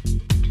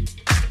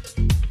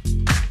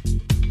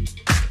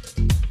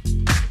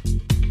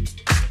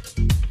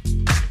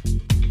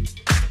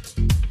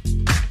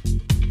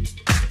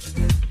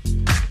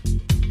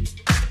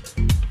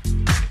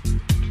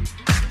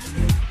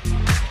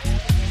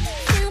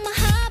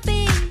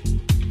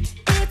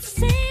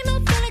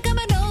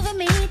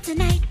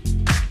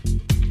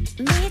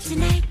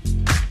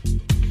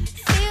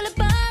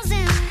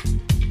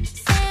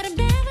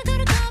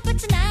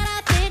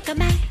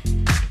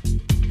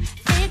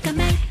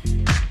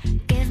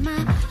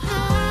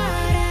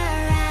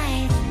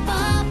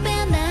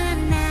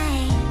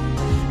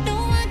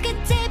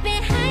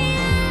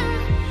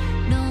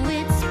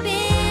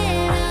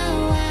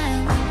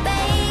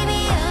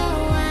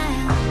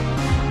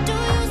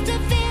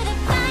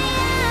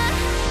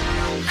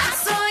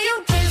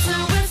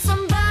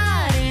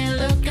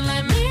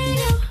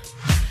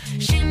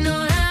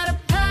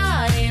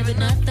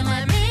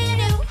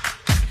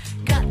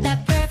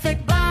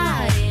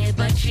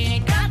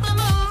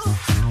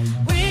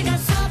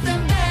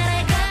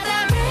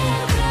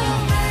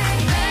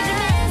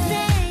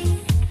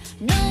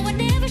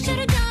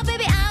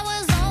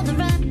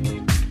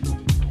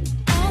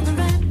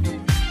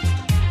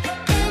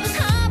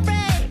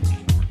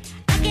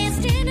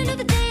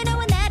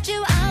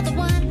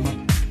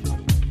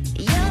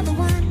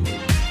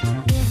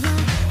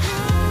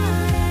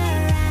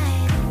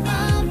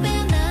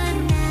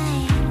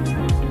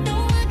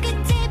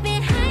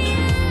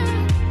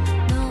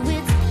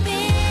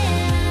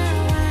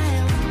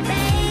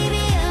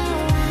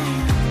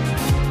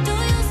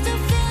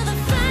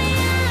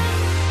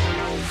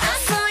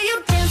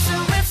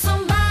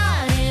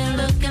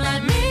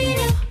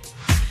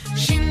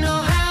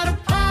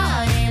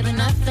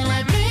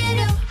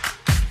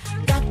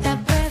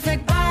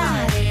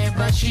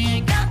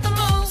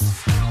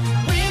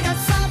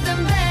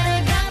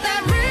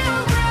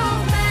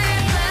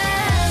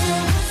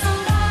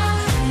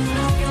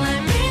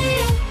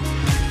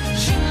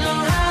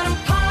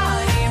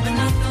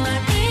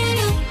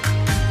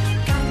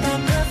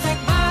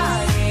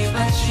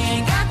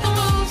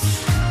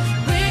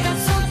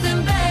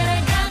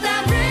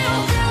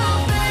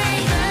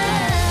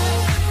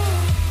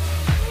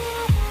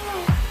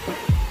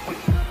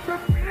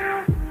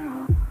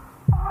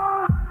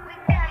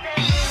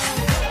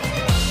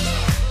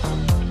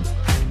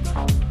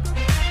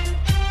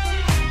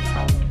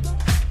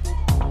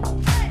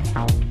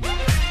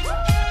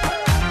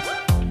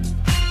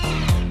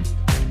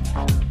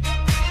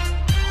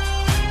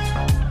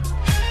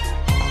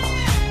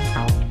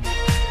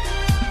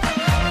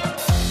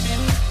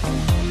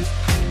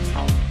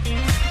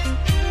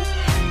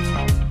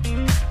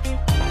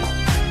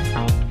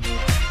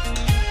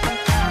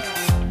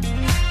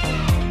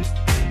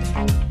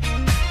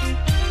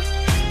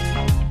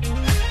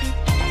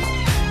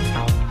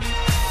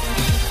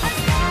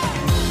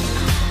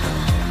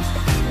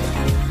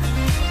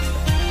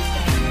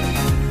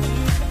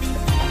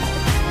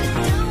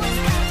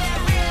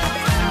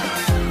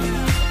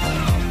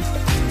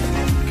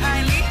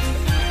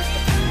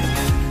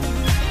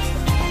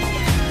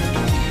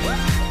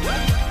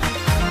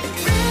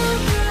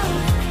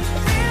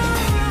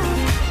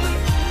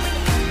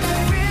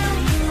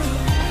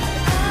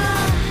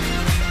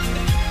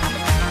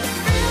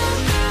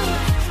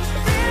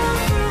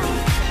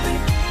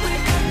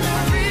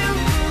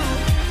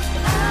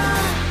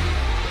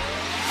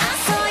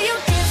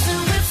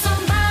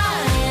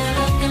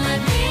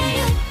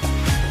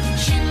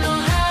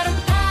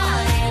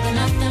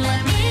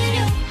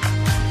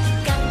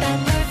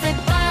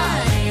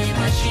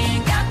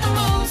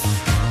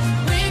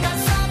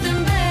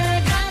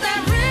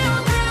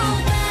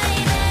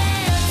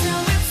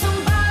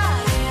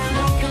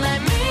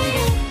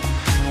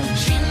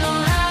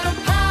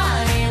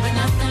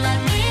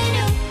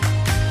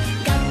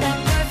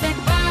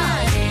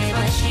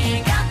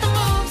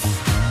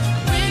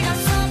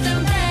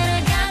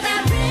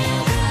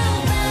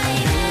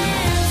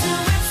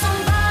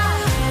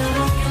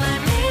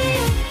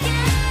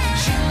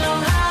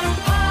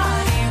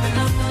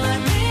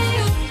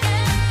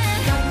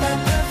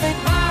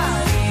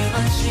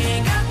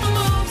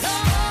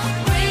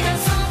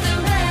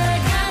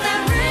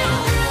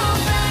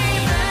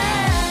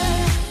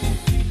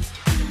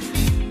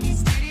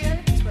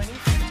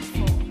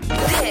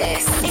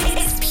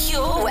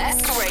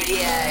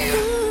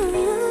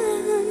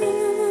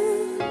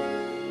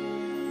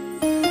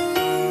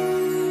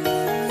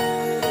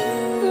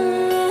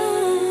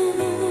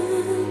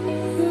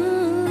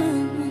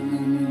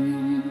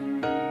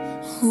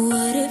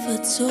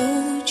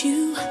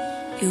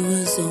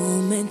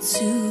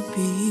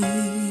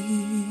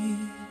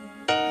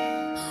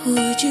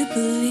 Would you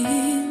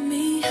believe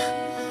me?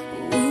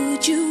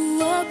 Would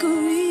you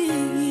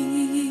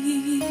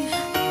agree?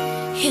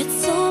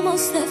 It's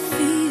almost that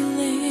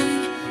feeling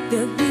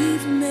that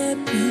we've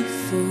met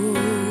before.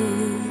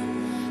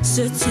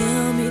 So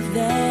tell me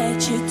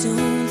that you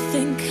don't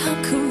think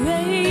I'm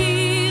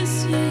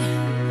crazy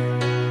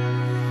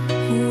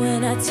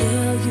when I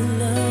tell you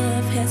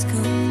love has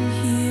come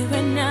here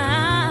and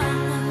now.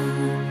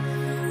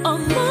 A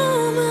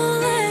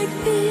moment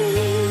like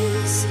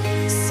this,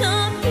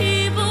 some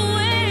people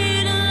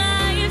wait a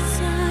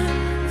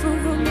lifetime for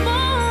a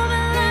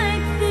moment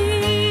like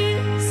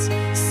this.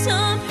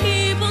 Some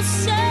people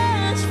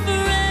search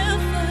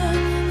forever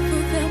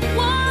for that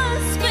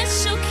one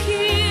special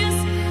kiss.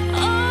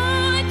 Oh,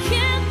 I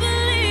can't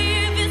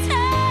believe it's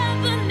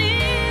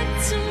happening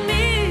to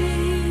me.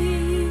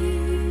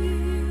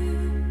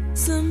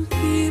 Some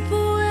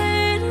people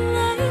wait a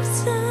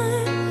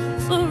lifetime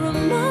for a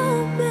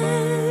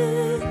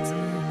moment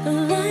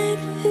like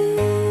this.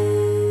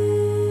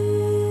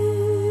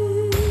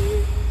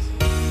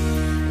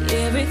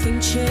 Everything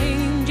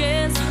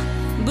changes,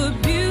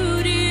 but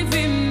beauty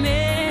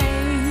remains.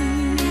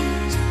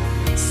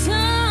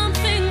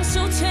 Something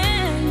so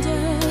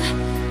tender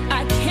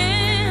I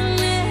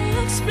can't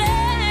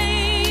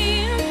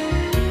explain.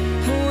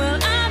 Well,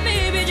 I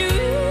may be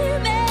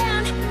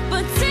dreaming,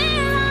 but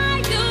still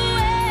like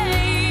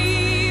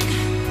awake.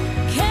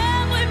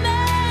 Can we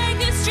make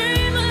this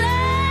dream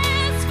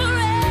last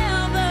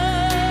forever?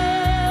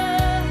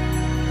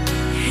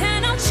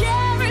 And I'll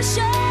cherish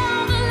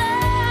all the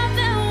love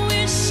that we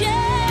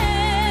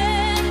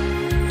share.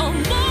 A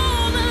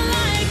moment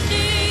like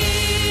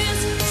this,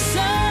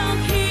 some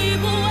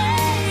people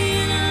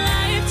wait a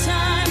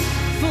lifetime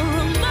for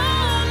a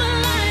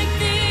moment like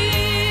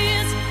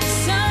this.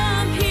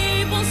 Some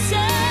people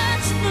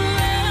search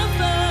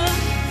forever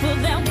for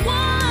that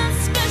one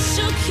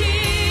special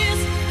kiss.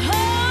 Oh, I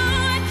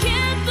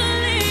can't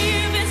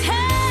believe it's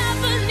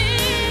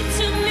happening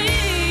to me.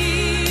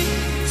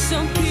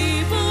 Some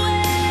people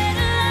wait a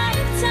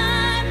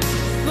lifetime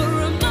for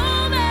a moment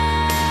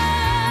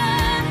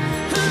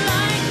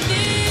like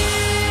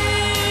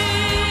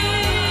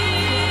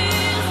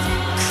this.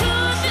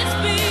 Could this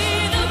be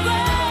the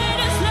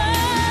greatest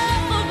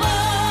love of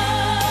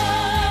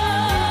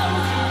all?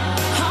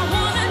 I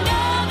wanna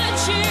know that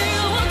you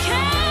will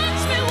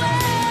catch me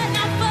when I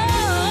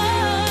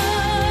fall.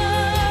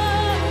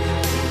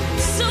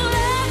 So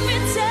let me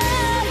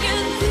tell you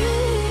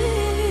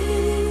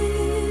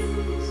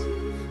this.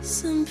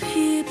 Some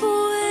people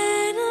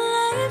wait a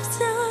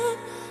lifetime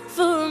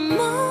for a moment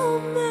like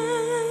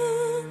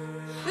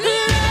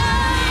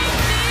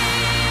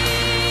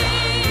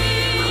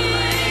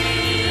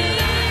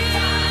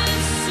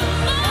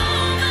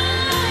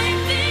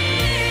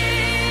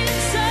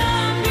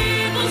some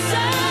people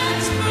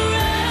search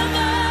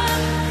forever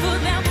for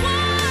that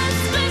one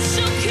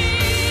special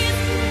kiss.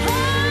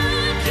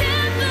 Oh, I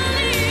can't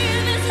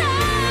believe it's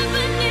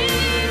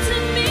happening to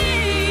me.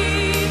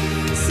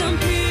 Some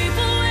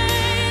people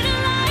wait a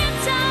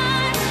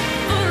lifetime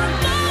for a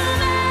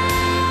moment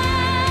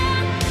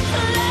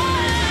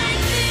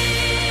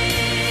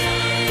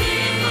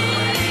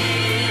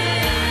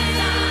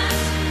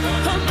like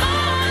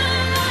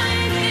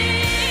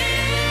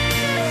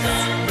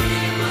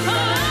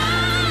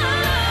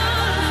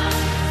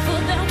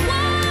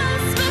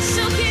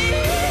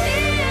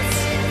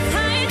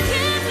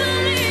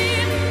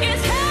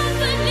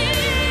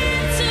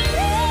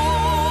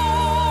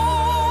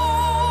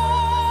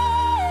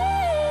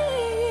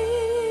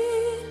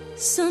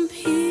some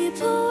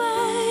people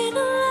wait a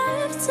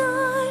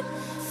lifetime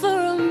for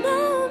a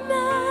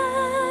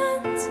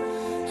moment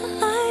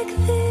like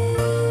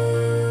this.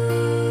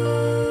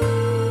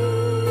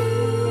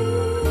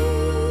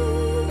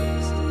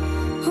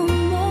 A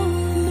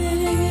moment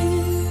like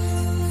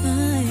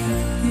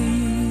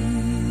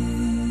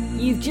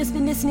this. You've just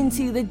been listening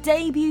to the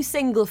debut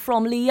single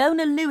from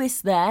Leona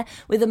Lewis there,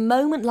 with A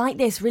Moment Like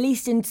This,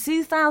 released in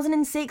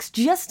 2006,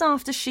 just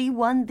after she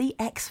won the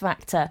X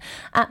Factor.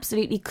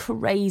 Absolutely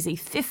crazy.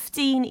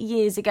 15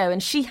 years ago,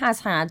 and she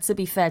has had, to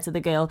be fair to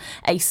the girl,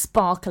 a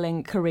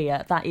sparkling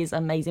career. That is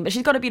amazing. But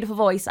she's got a beautiful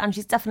voice, and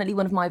she's definitely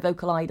one of my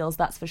vocal idols,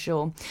 that's for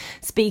sure.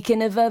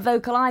 Speaking of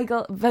vocal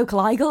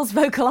idols,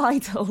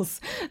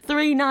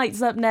 3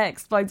 Nights up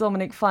next by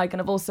Dominic Fike,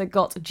 and I've also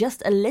got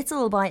Just a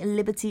Little by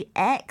Liberty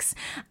X.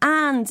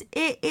 And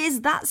it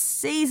is that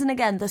season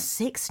again. The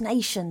Six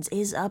Nations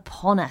is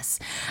upon us,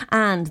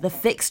 and the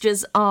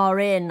fixtures are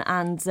in,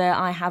 and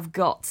I have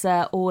got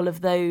all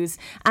of those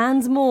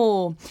and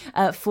more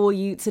for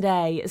you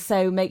today.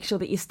 So make sure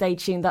that you stay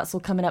tuned. That's all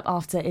coming up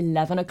after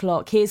 11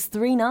 o'clock. Here's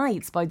 3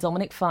 Nights by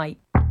Dominic Fike.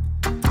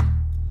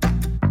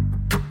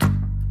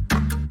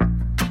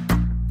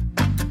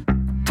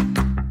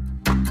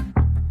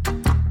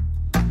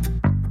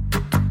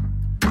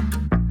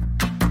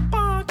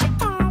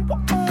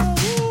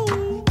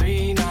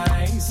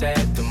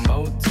 At the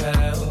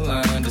motel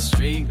under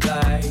street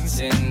lights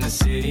in the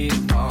city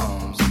of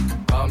palms.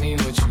 Call me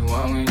what you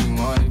want when you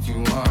want if you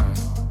want,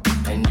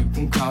 and you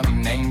can call me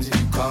names if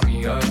you call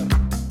me up.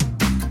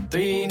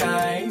 3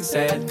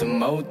 the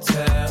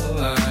motel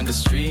under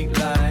street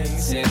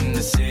lights in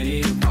the city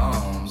of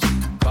palms.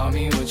 Call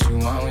me what you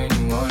want when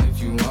you want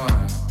if you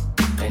want.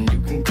 And you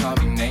can call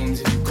me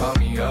names if you call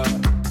me up.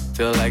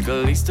 Feel like the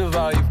least of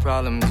all your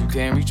problems. You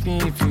can't reach me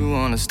if you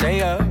wanna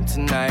stay up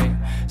tonight.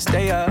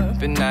 Stay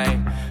up at night.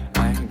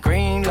 I'm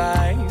green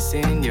lights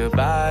in your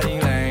body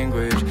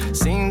language.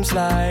 Seems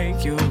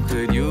like you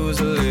could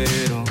use a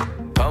little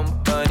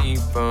company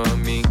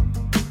from me.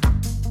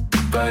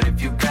 But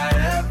if you got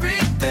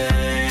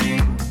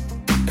everything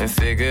and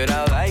figured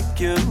out like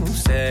you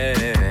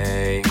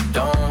say,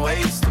 don't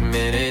waste a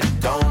minute,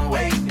 don't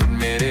wait,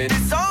 admit it.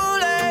 It's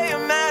only a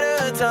matter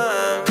of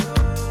time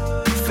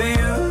for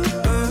you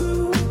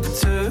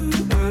to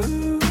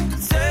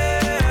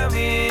tell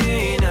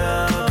me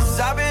now. 'Cause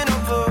I've been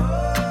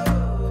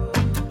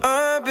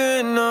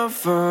up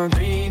for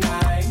 3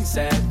 nights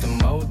at the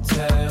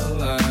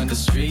motel under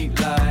street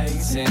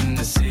lights in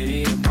the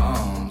city of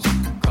palms.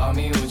 Call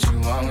me what you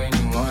want when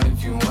you want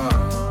if you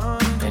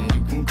want. And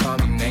you can call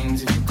me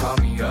names if you call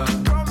me up.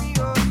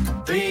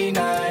 3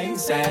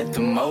 nights at the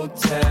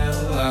motel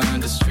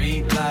under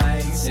street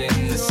lights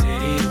in the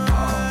city of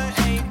palms.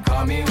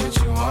 Call me what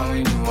you want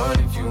when you want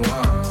if you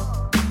want.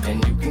 And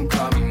you can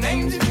call me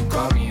names if you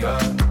call me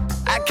up.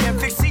 I can't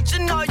fix each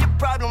and all your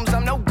problems.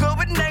 I'm no good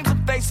with names or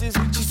faces.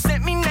 She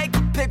sent me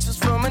naked pictures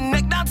from her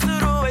neck down to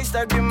the waist.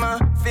 I get my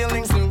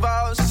feelings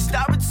involved. She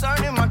stopped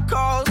returning my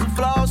calls. The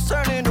flaws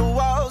turning to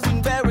walls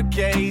and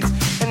barricades.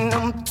 And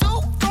I'm too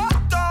far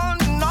gone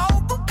in all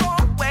the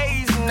wrong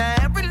ways. And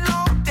every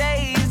long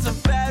day is a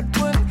bad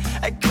one.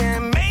 I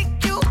can't make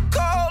you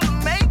call or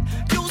make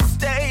you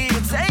stay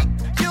or take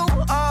you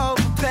off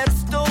a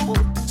pedestal.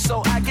 So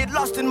I get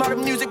lost in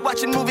modern music,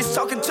 watching movies,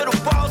 talking to the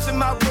walls in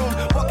my room,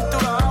 walking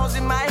through the halls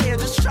in my head,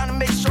 just trying to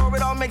make sure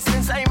it all makes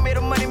sense. I ain't made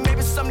of money,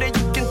 maybe someday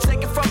you can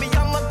take it from me.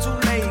 I'm up too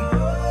late,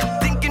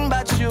 thinking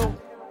about you.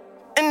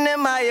 And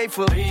MIA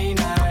for 3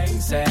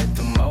 nights at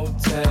the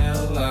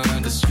motel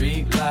under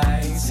street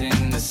lights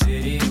in the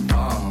city of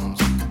palms.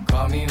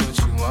 Call me what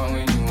you want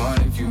when you want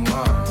if you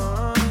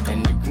want. And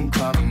you can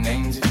call me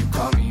names if you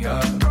call me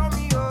up.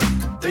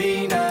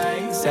 3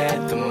 nights at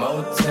the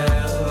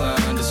motel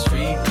under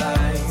street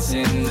lights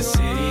in the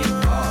city of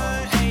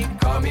palms.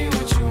 Call me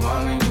what you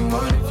want when you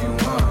want if you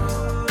want.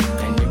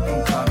 And you can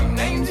call me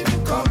names if you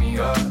call me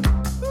up.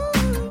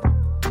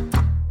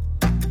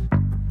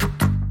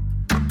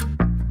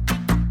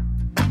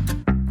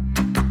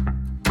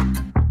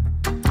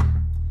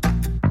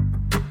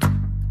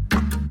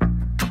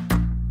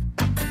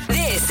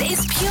 This is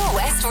Pure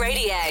West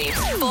Radio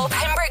for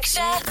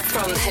Pembrokeshire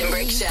from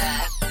Pembrokeshire.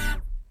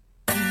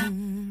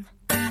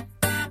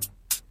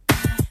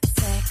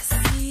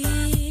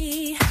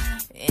 Sexy,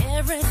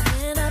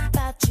 everything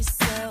about you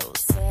so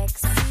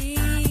sexy.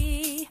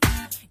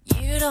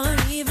 You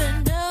don't even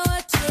know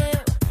what you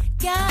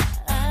got.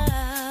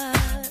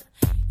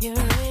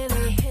 You're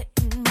really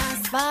hitting my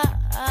spot.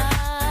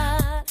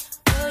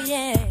 Oh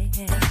yeah,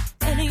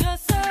 yeah. And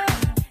you're so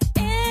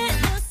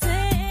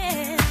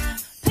innocent.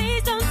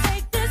 Please don't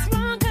take this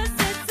wrong, 'cause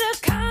it's a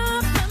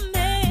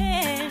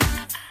compliment.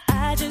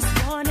 I just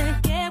wanna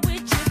get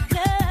with your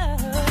love.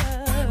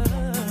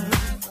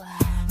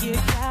 You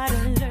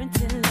gotta learn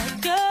to let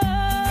go.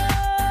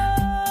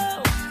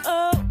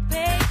 Oh,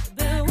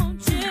 baby,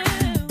 won't you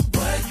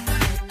work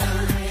it a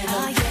little?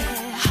 Oh, yeah.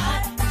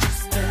 Hot,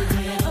 just a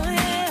little. Oh,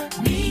 yeah.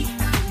 Me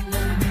in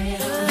the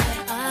middle. Let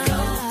go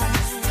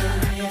just a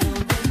little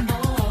bit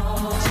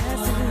more.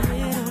 Just a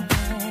little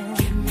bit.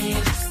 Give me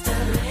just a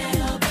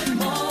little bit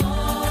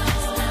more.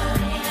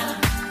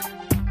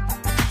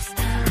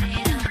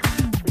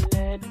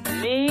 Let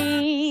me.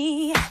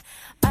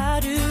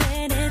 I'll do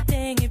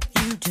anything if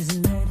you just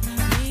let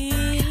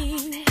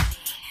me.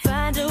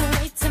 Find a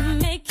way to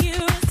make you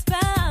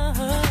respond.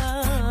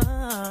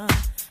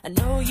 I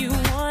know you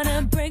wanna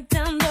break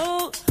down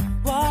those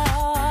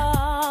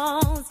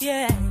walls,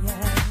 yeah,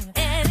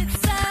 yeah. And it's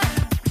so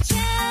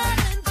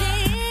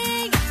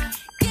challenging.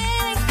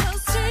 Getting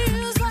close to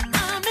you's what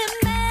I'm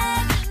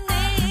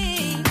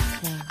imagining.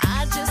 I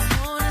just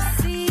wanna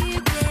see you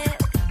get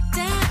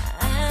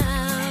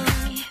down.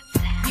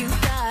 You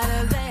gotta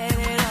let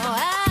it all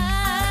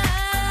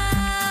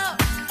out.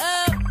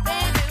 Oh,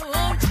 baby,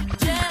 won't you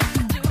just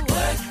do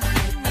work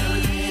with me?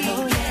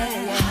 Oh, yeah.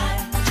 Hot,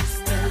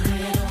 just a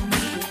little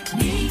me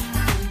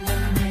in the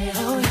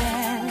middle. Oh, yeah.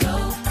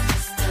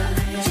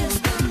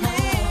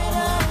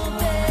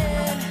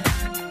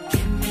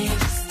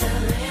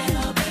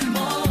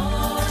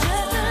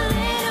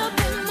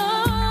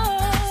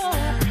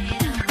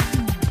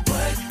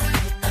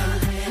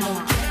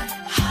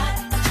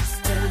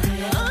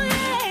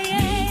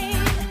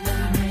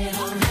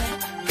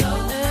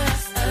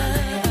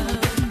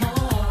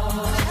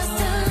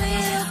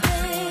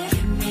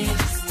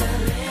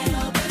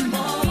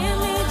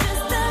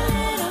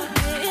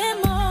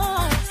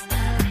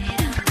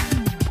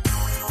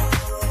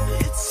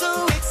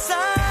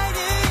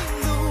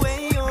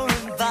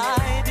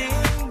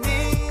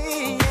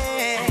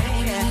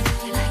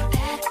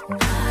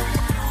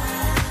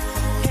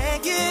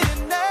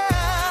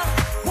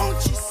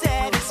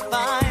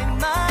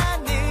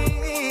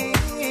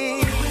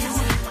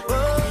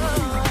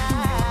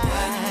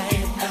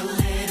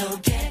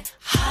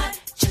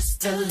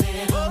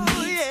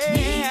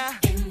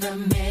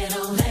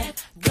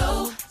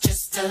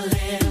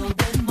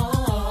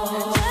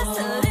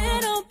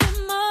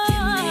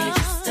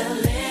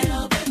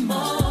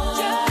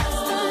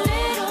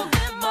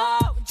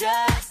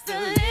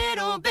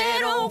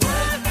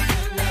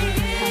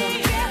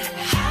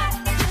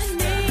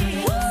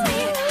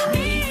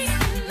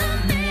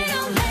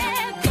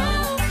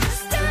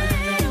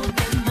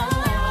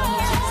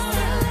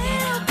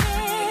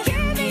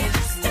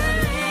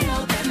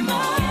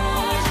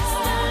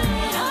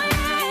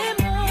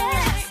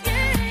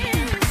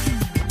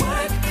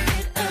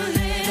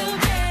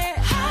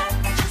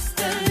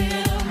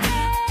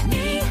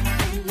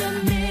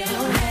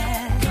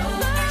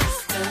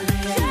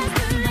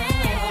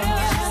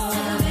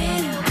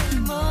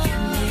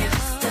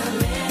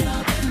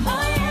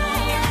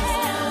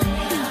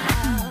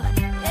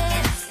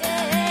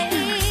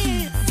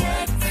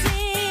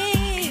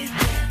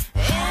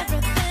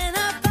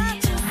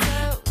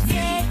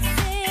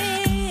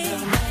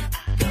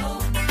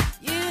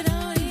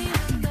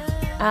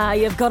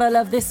 You've got to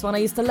love this one. I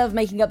used to love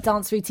making up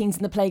dance routines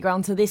in the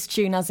playground to this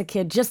tune as a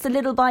kid. Just a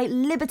Little by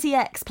Liberty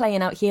X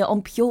playing out here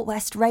on Pure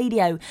West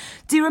Radio.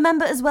 Do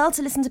remember as well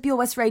to listen to Pure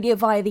West Radio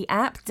via the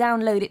app.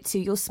 Download it to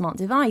your smart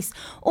device.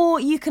 Or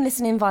you can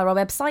listen in via our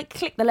website,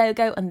 click the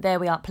logo, and there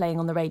we are playing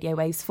on the radio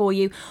waves for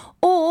you.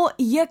 Or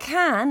you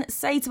can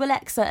say to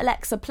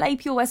Alexa, play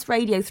Pure West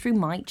Radio through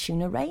My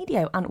Tuner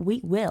Radio, and we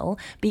will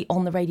be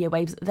on the radio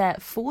waves there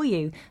for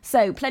you.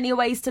 So plenty of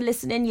ways to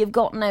listen in. You've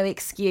got no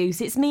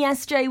excuse. It's me,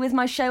 SJ, with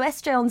my show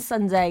SJ on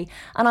Sunday,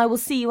 and I will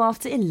see you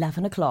after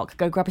 11 o'clock.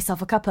 Go grab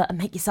yourself a cuppa and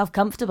make yourself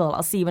comfortable.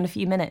 I'll see you in a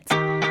few minutes.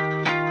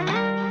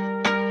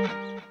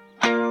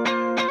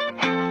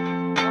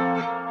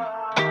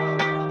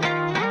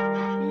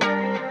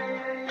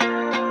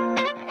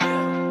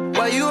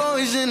 Why you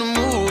always in the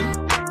mood?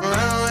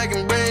 Around like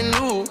I'm brand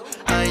new.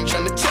 I ain't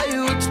tryna tell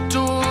you what to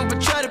do, but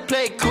try to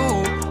play it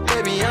cool.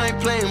 Baby, I ain't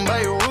playing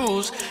by your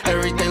rules.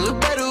 Everything look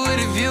better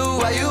with a view.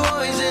 Why you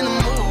always in the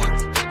mood?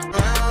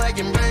 Around like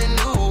I'm brand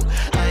new.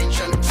 I ain't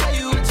tryna tell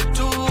you what to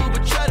do,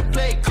 but try to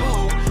play it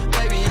cool.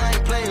 Baby, I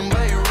ain't playing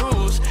by your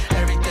rules.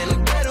 Everything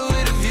look better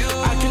with a view.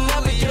 I can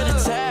never get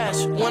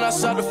attached. When I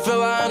start to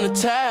feel I'm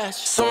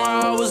attached,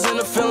 somehow I was in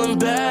a feeling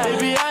bad.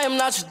 Baby, I am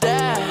not your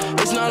dad.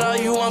 It's not all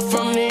you want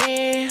from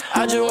me.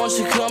 I just want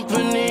your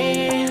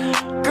company.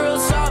 Girl,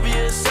 it's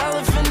obvious,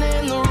 elephant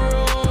in the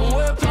room.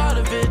 We're part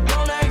of it,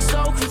 don't act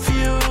so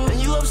confused.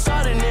 And you love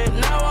starting it,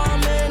 now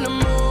I'm in the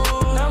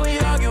mood. Now we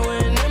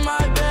arguing in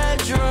my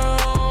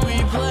bedroom.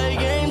 We play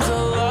games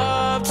of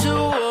love to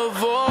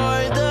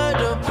avoid the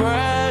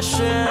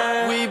depression.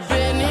 We've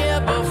been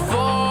here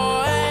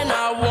before and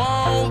I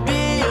won't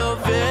be a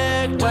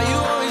victim. Why you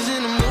always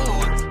in the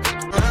mood?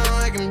 Around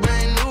like I'm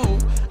brand new.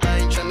 I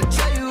ain't tryna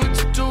tell you what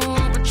to do,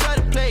 but try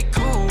to play it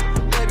cool.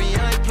 Baby,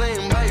 I ain't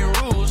playing by your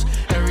rules.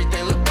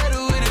 Everything look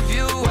better with a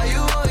view. Why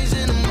you always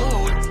in the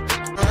mood?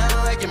 Around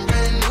like I'm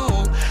brand new.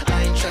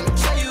 I ain't tryna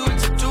tell you what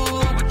to do,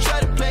 but try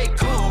to play it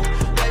cool.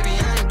 Baby,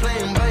 I ain't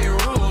playing by your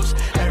rules.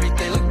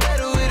 Everything look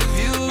better with a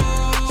view.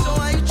 So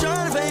why you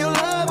tryna pay your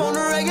love on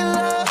the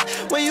regular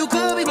when you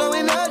could be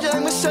blowing up just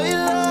like my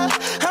cellular?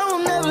 I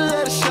will never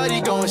let a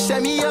shorty go and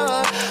set me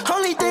up.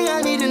 Only thing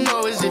I need to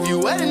know is if you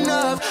wet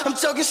enough. I'm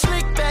talking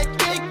slick back,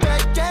 kick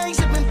back, gang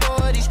sipping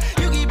 40s.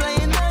 You keep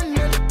playing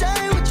another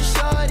day with your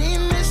shorty.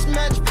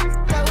 Mismatch,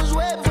 that was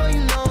way before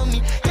you know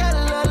me. Got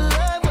a lot of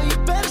love, but you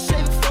better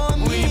save it for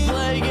me. We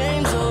play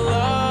games of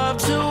love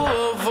to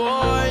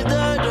avoid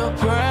the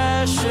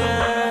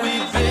depression.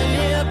 We've been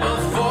here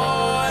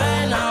before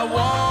and I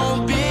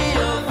won't be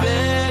a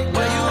victim.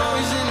 Why you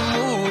always in the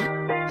mood?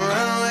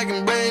 Around like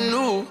I'm brand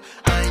new.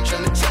 I ain't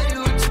tryna tell you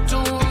what to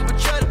do, but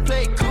try to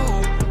play it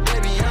cool.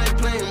 Baby, I ain't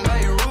playing by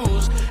your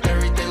rules.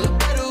 Everything look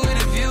better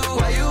with a view.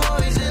 Why you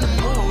always in the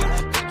mood?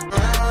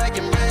 Around like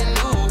I'm brand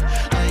new.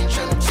 I ain't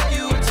tryna tell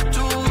you what to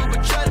do,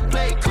 but try to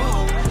play it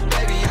cool.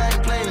 Baby, I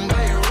ain't playing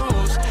by your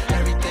rules.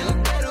 Everything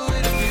look better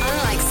with a view.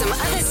 Unlike some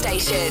other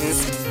stations,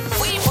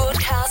 we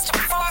broadcast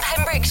from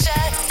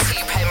Pembrokeshire to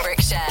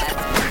Pembrokeshire.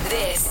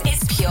 This is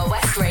Pure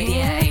West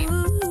Radio.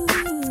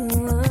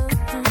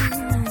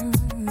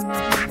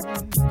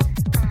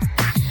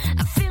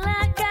 I feel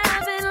like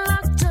I've been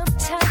locked up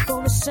tight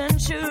for a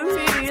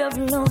century of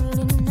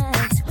lonely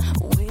nights,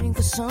 waiting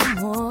for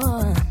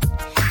someone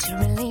to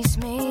release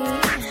me.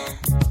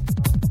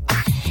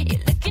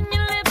 You're licking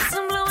your lips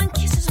and blowing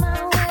kisses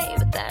my way,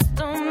 but that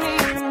don't mean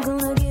I'm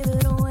gonna give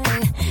it away,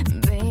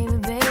 baby,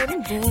 baby,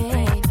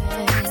 baby.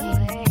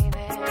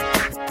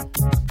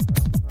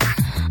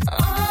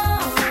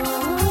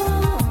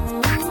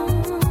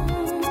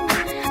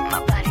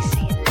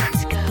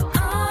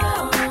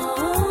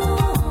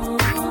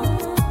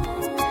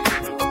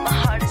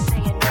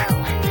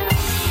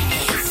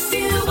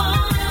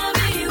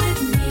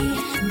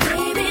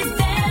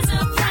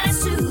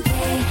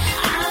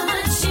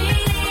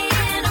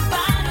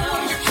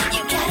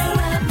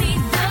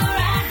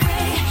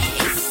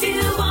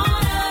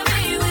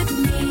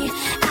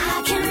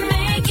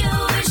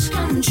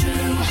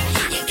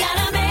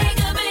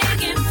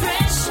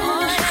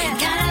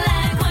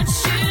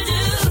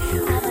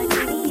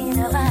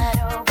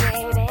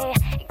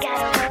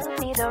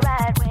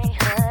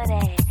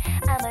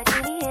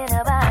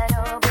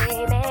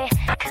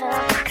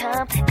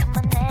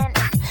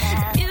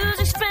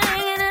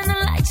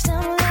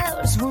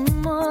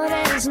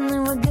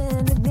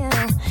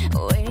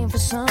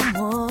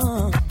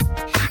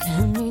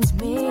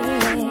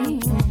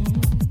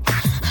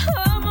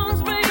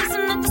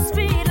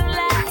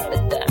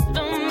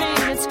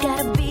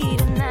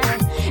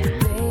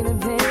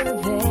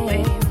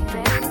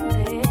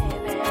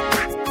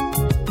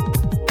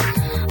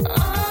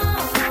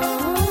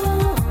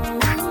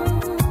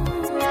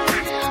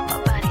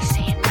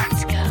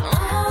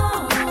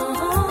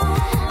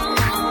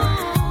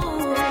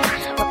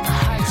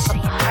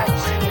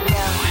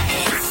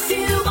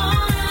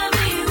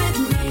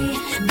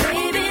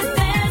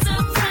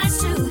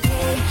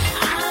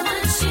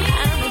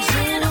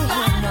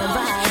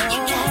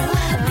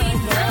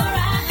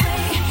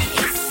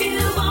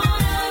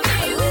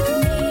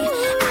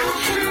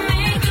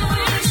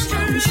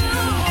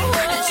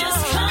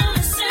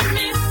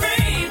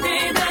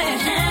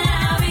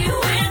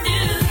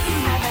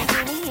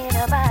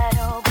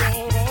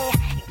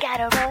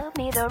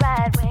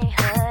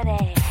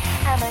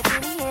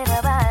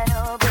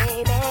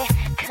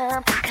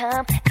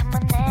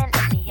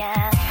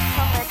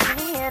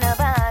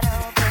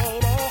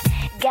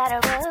 gotta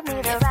rub me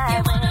the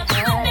right way.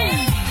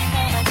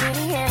 I'm a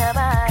genie in a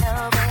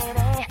bottle,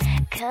 baby.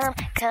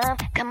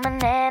 Come on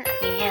and let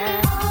me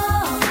out.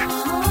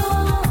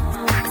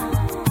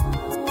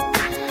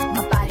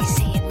 My body's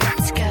saying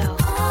let's go,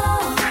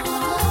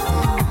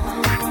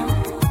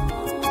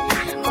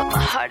 but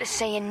my heart is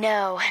saying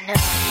no.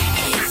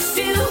 If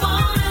you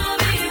wanna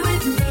be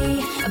with me,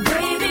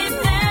 baby,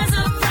 there's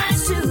a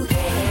price to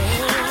pay.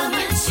 I'm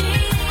a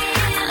cheat,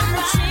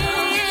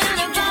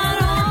 you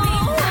gotta be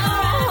right.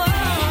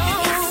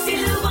 If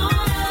you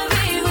wanna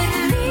be with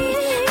me,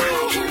 I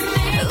can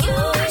make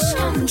your wish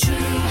come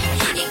true.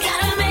 You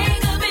gotta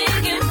make a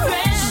big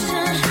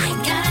impression,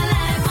 gotta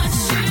like what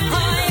you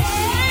do.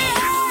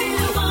 If you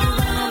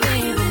wanna be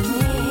with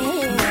me,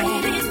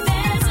 baby,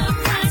 there's a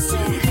price to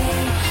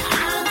pay.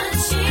 I'm a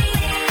cheat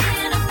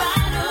in a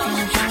bottle,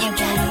 you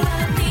gotta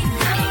let me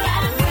know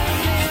right away.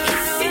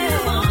 If you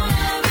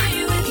wanna be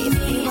with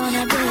me, I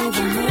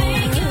can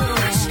make your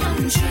wish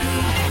come true.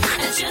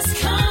 Just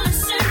come and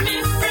set me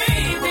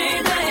free,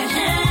 baby,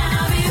 and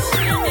I'll be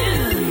with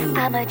you.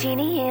 I'm a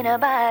genie in a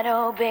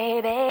bottle,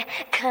 baby.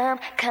 Come.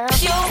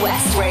 Pure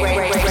West Radio.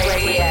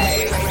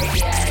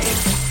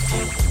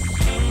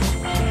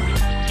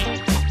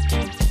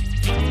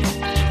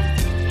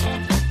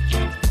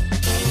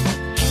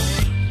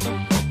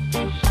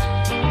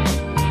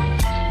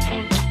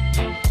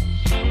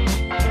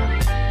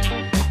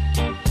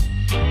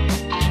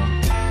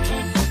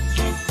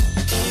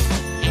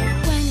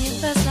 When you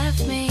first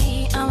left me,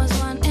 I was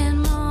wanting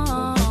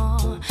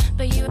more,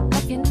 but you were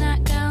fucking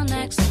that girl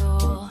next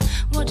door.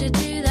 What'd you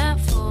do that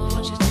for?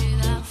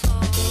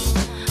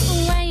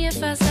 When you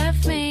first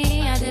left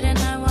me, I didn't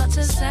know what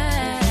to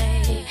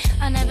say.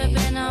 I never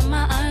been on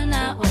my own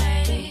that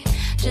way,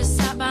 just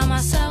sat by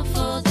myself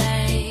all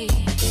day.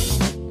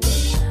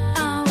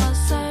 I was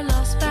so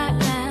lost back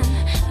then,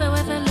 but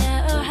with a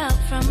little help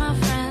from my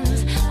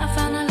friends, I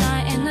found a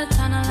light in the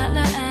tunnel at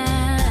the end.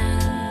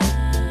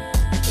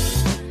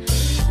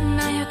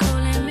 Now you're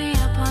calling me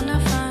up on the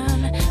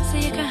phone, so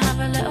you can have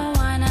a little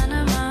wine and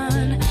a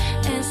moan.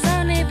 It's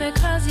only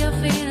because you're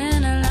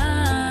feeling alone.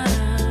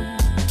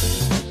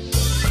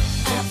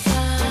 At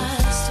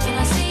first, when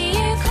I see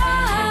you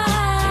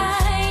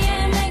cry,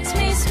 it makes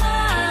me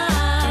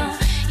smile.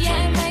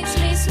 Yeah, it makes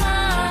me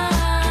smile.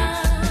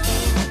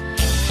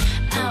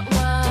 At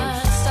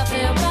worst, I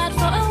feel bad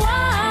for a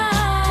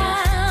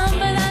while,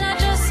 but then I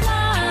just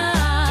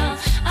smile.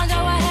 I go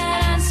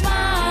ahead and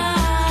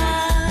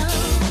smile.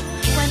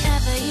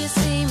 Whenever you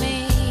see me,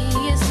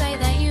 you say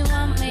that you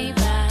want me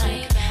back,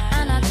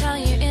 and I tell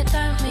you it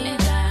don't mean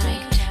that.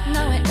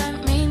 No, it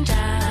don't mean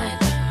that.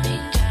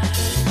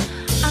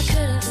 I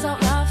couldn't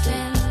stop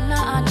laughing, no,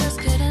 I just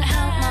couldn't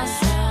help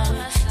myself.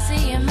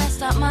 See, you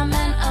messed up my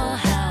mental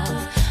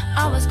health.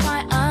 I was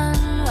quite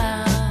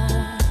unwell.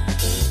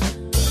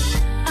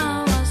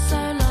 I was so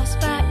lost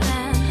back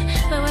then,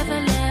 but with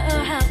a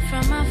little help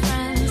from my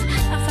friends,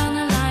 I found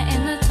a light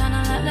in the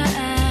tunnel at the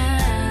end.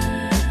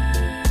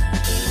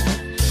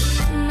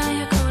 Now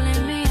you're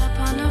calling me up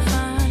on the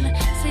phone,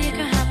 so you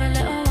can have a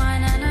little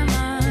wine and a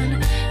moan.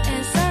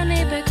 It's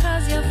only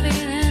because you're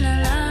feeling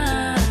alone.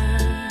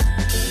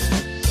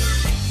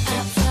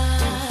 At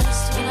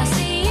first, when I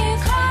see you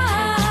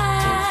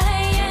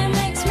cry, it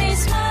makes me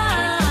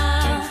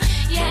smile.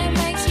 Yeah, it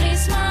makes me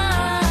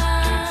smile.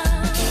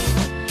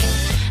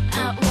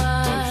 At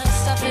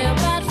worst, I feel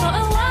bad for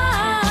a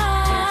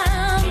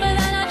while, but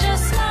then I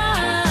just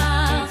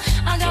smile.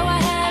 I go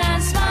ahead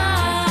and smile.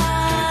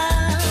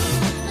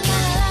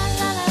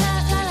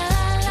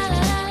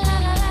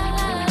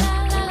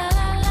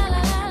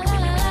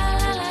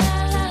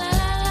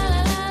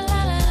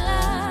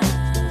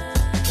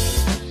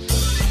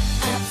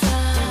 At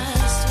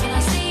first, when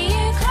I see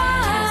you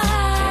cry,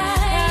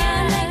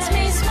 it makes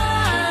me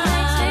smile.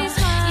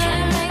 Yeah,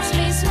 it makes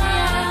me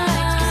smile.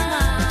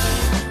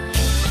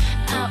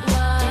 At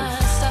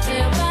worst, I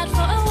feel bad for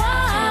a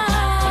while,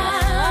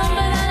 but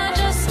then I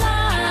just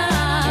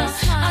smile.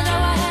 I go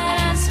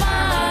ahead and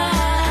smile.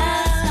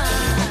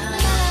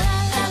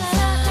 At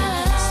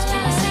first,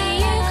 when I see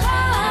you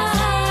cry,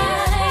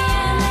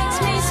 it makes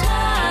me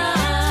smile.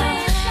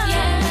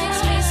 Yeah, it makes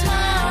me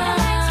smile.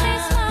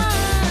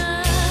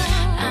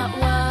 At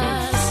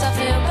worst, I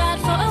feel bad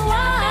for a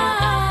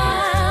while,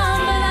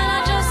 but then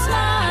I just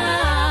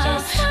smile.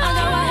 I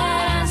go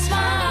ahead and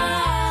smile.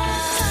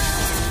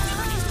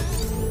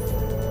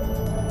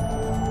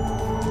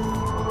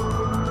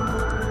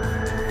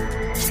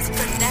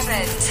 From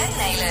Devon to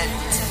Neyland.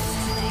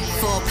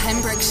 For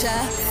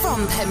Pembrokeshire, from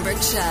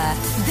Pembrokeshire,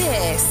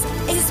 this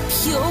is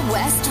Pure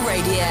West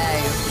Radio.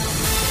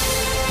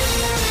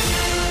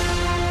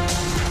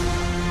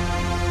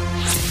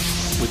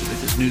 With the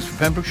latest news from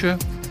Pembrokeshire,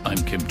 I'm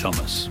Kim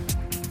Thomas.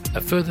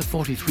 A further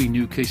 43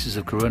 new cases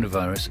of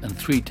coronavirus and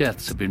 3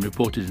 deaths have been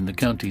reported in the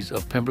counties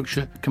of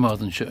Pembrokeshire,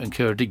 Carmarthenshire and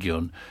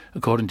Ceredigion,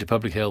 according to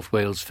Public Health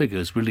Wales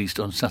figures released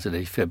on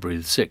Saturday, February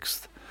the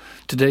 6th.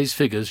 Today's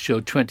figures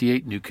showed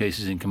 28 new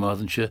cases in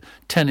Carmarthenshire,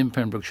 10 in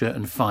Pembrokeshire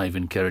and 5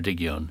 in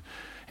Ceredigion.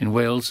 In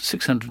Wales,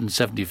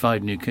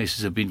 675 new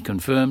cases have been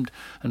confirmed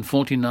and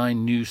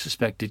 49 new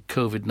suspected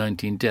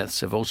COVID-19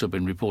 deaths have also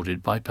been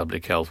reported by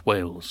Public Health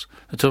Wales.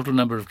 The total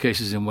number of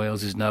cases in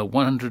Wales is now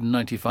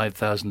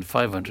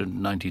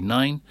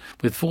 195,599,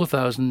 with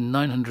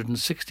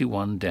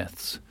 4,961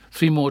 deaths.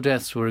 3 more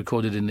deaths were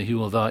recorded in the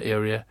Hywel Dda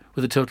area,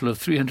 with a total of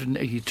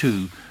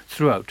 382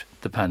 throughout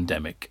the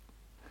pandemic.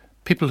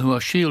 People who are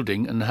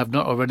shielding and have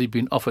not already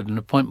been offered an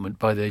appointment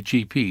by their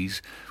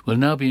GPs will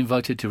now be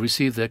invited to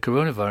receive their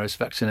coronavirus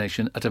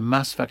vaccination at a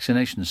mass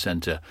vaccination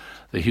centre,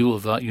 the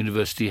Hywel Dda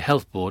University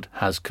Health Board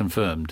has confirmed.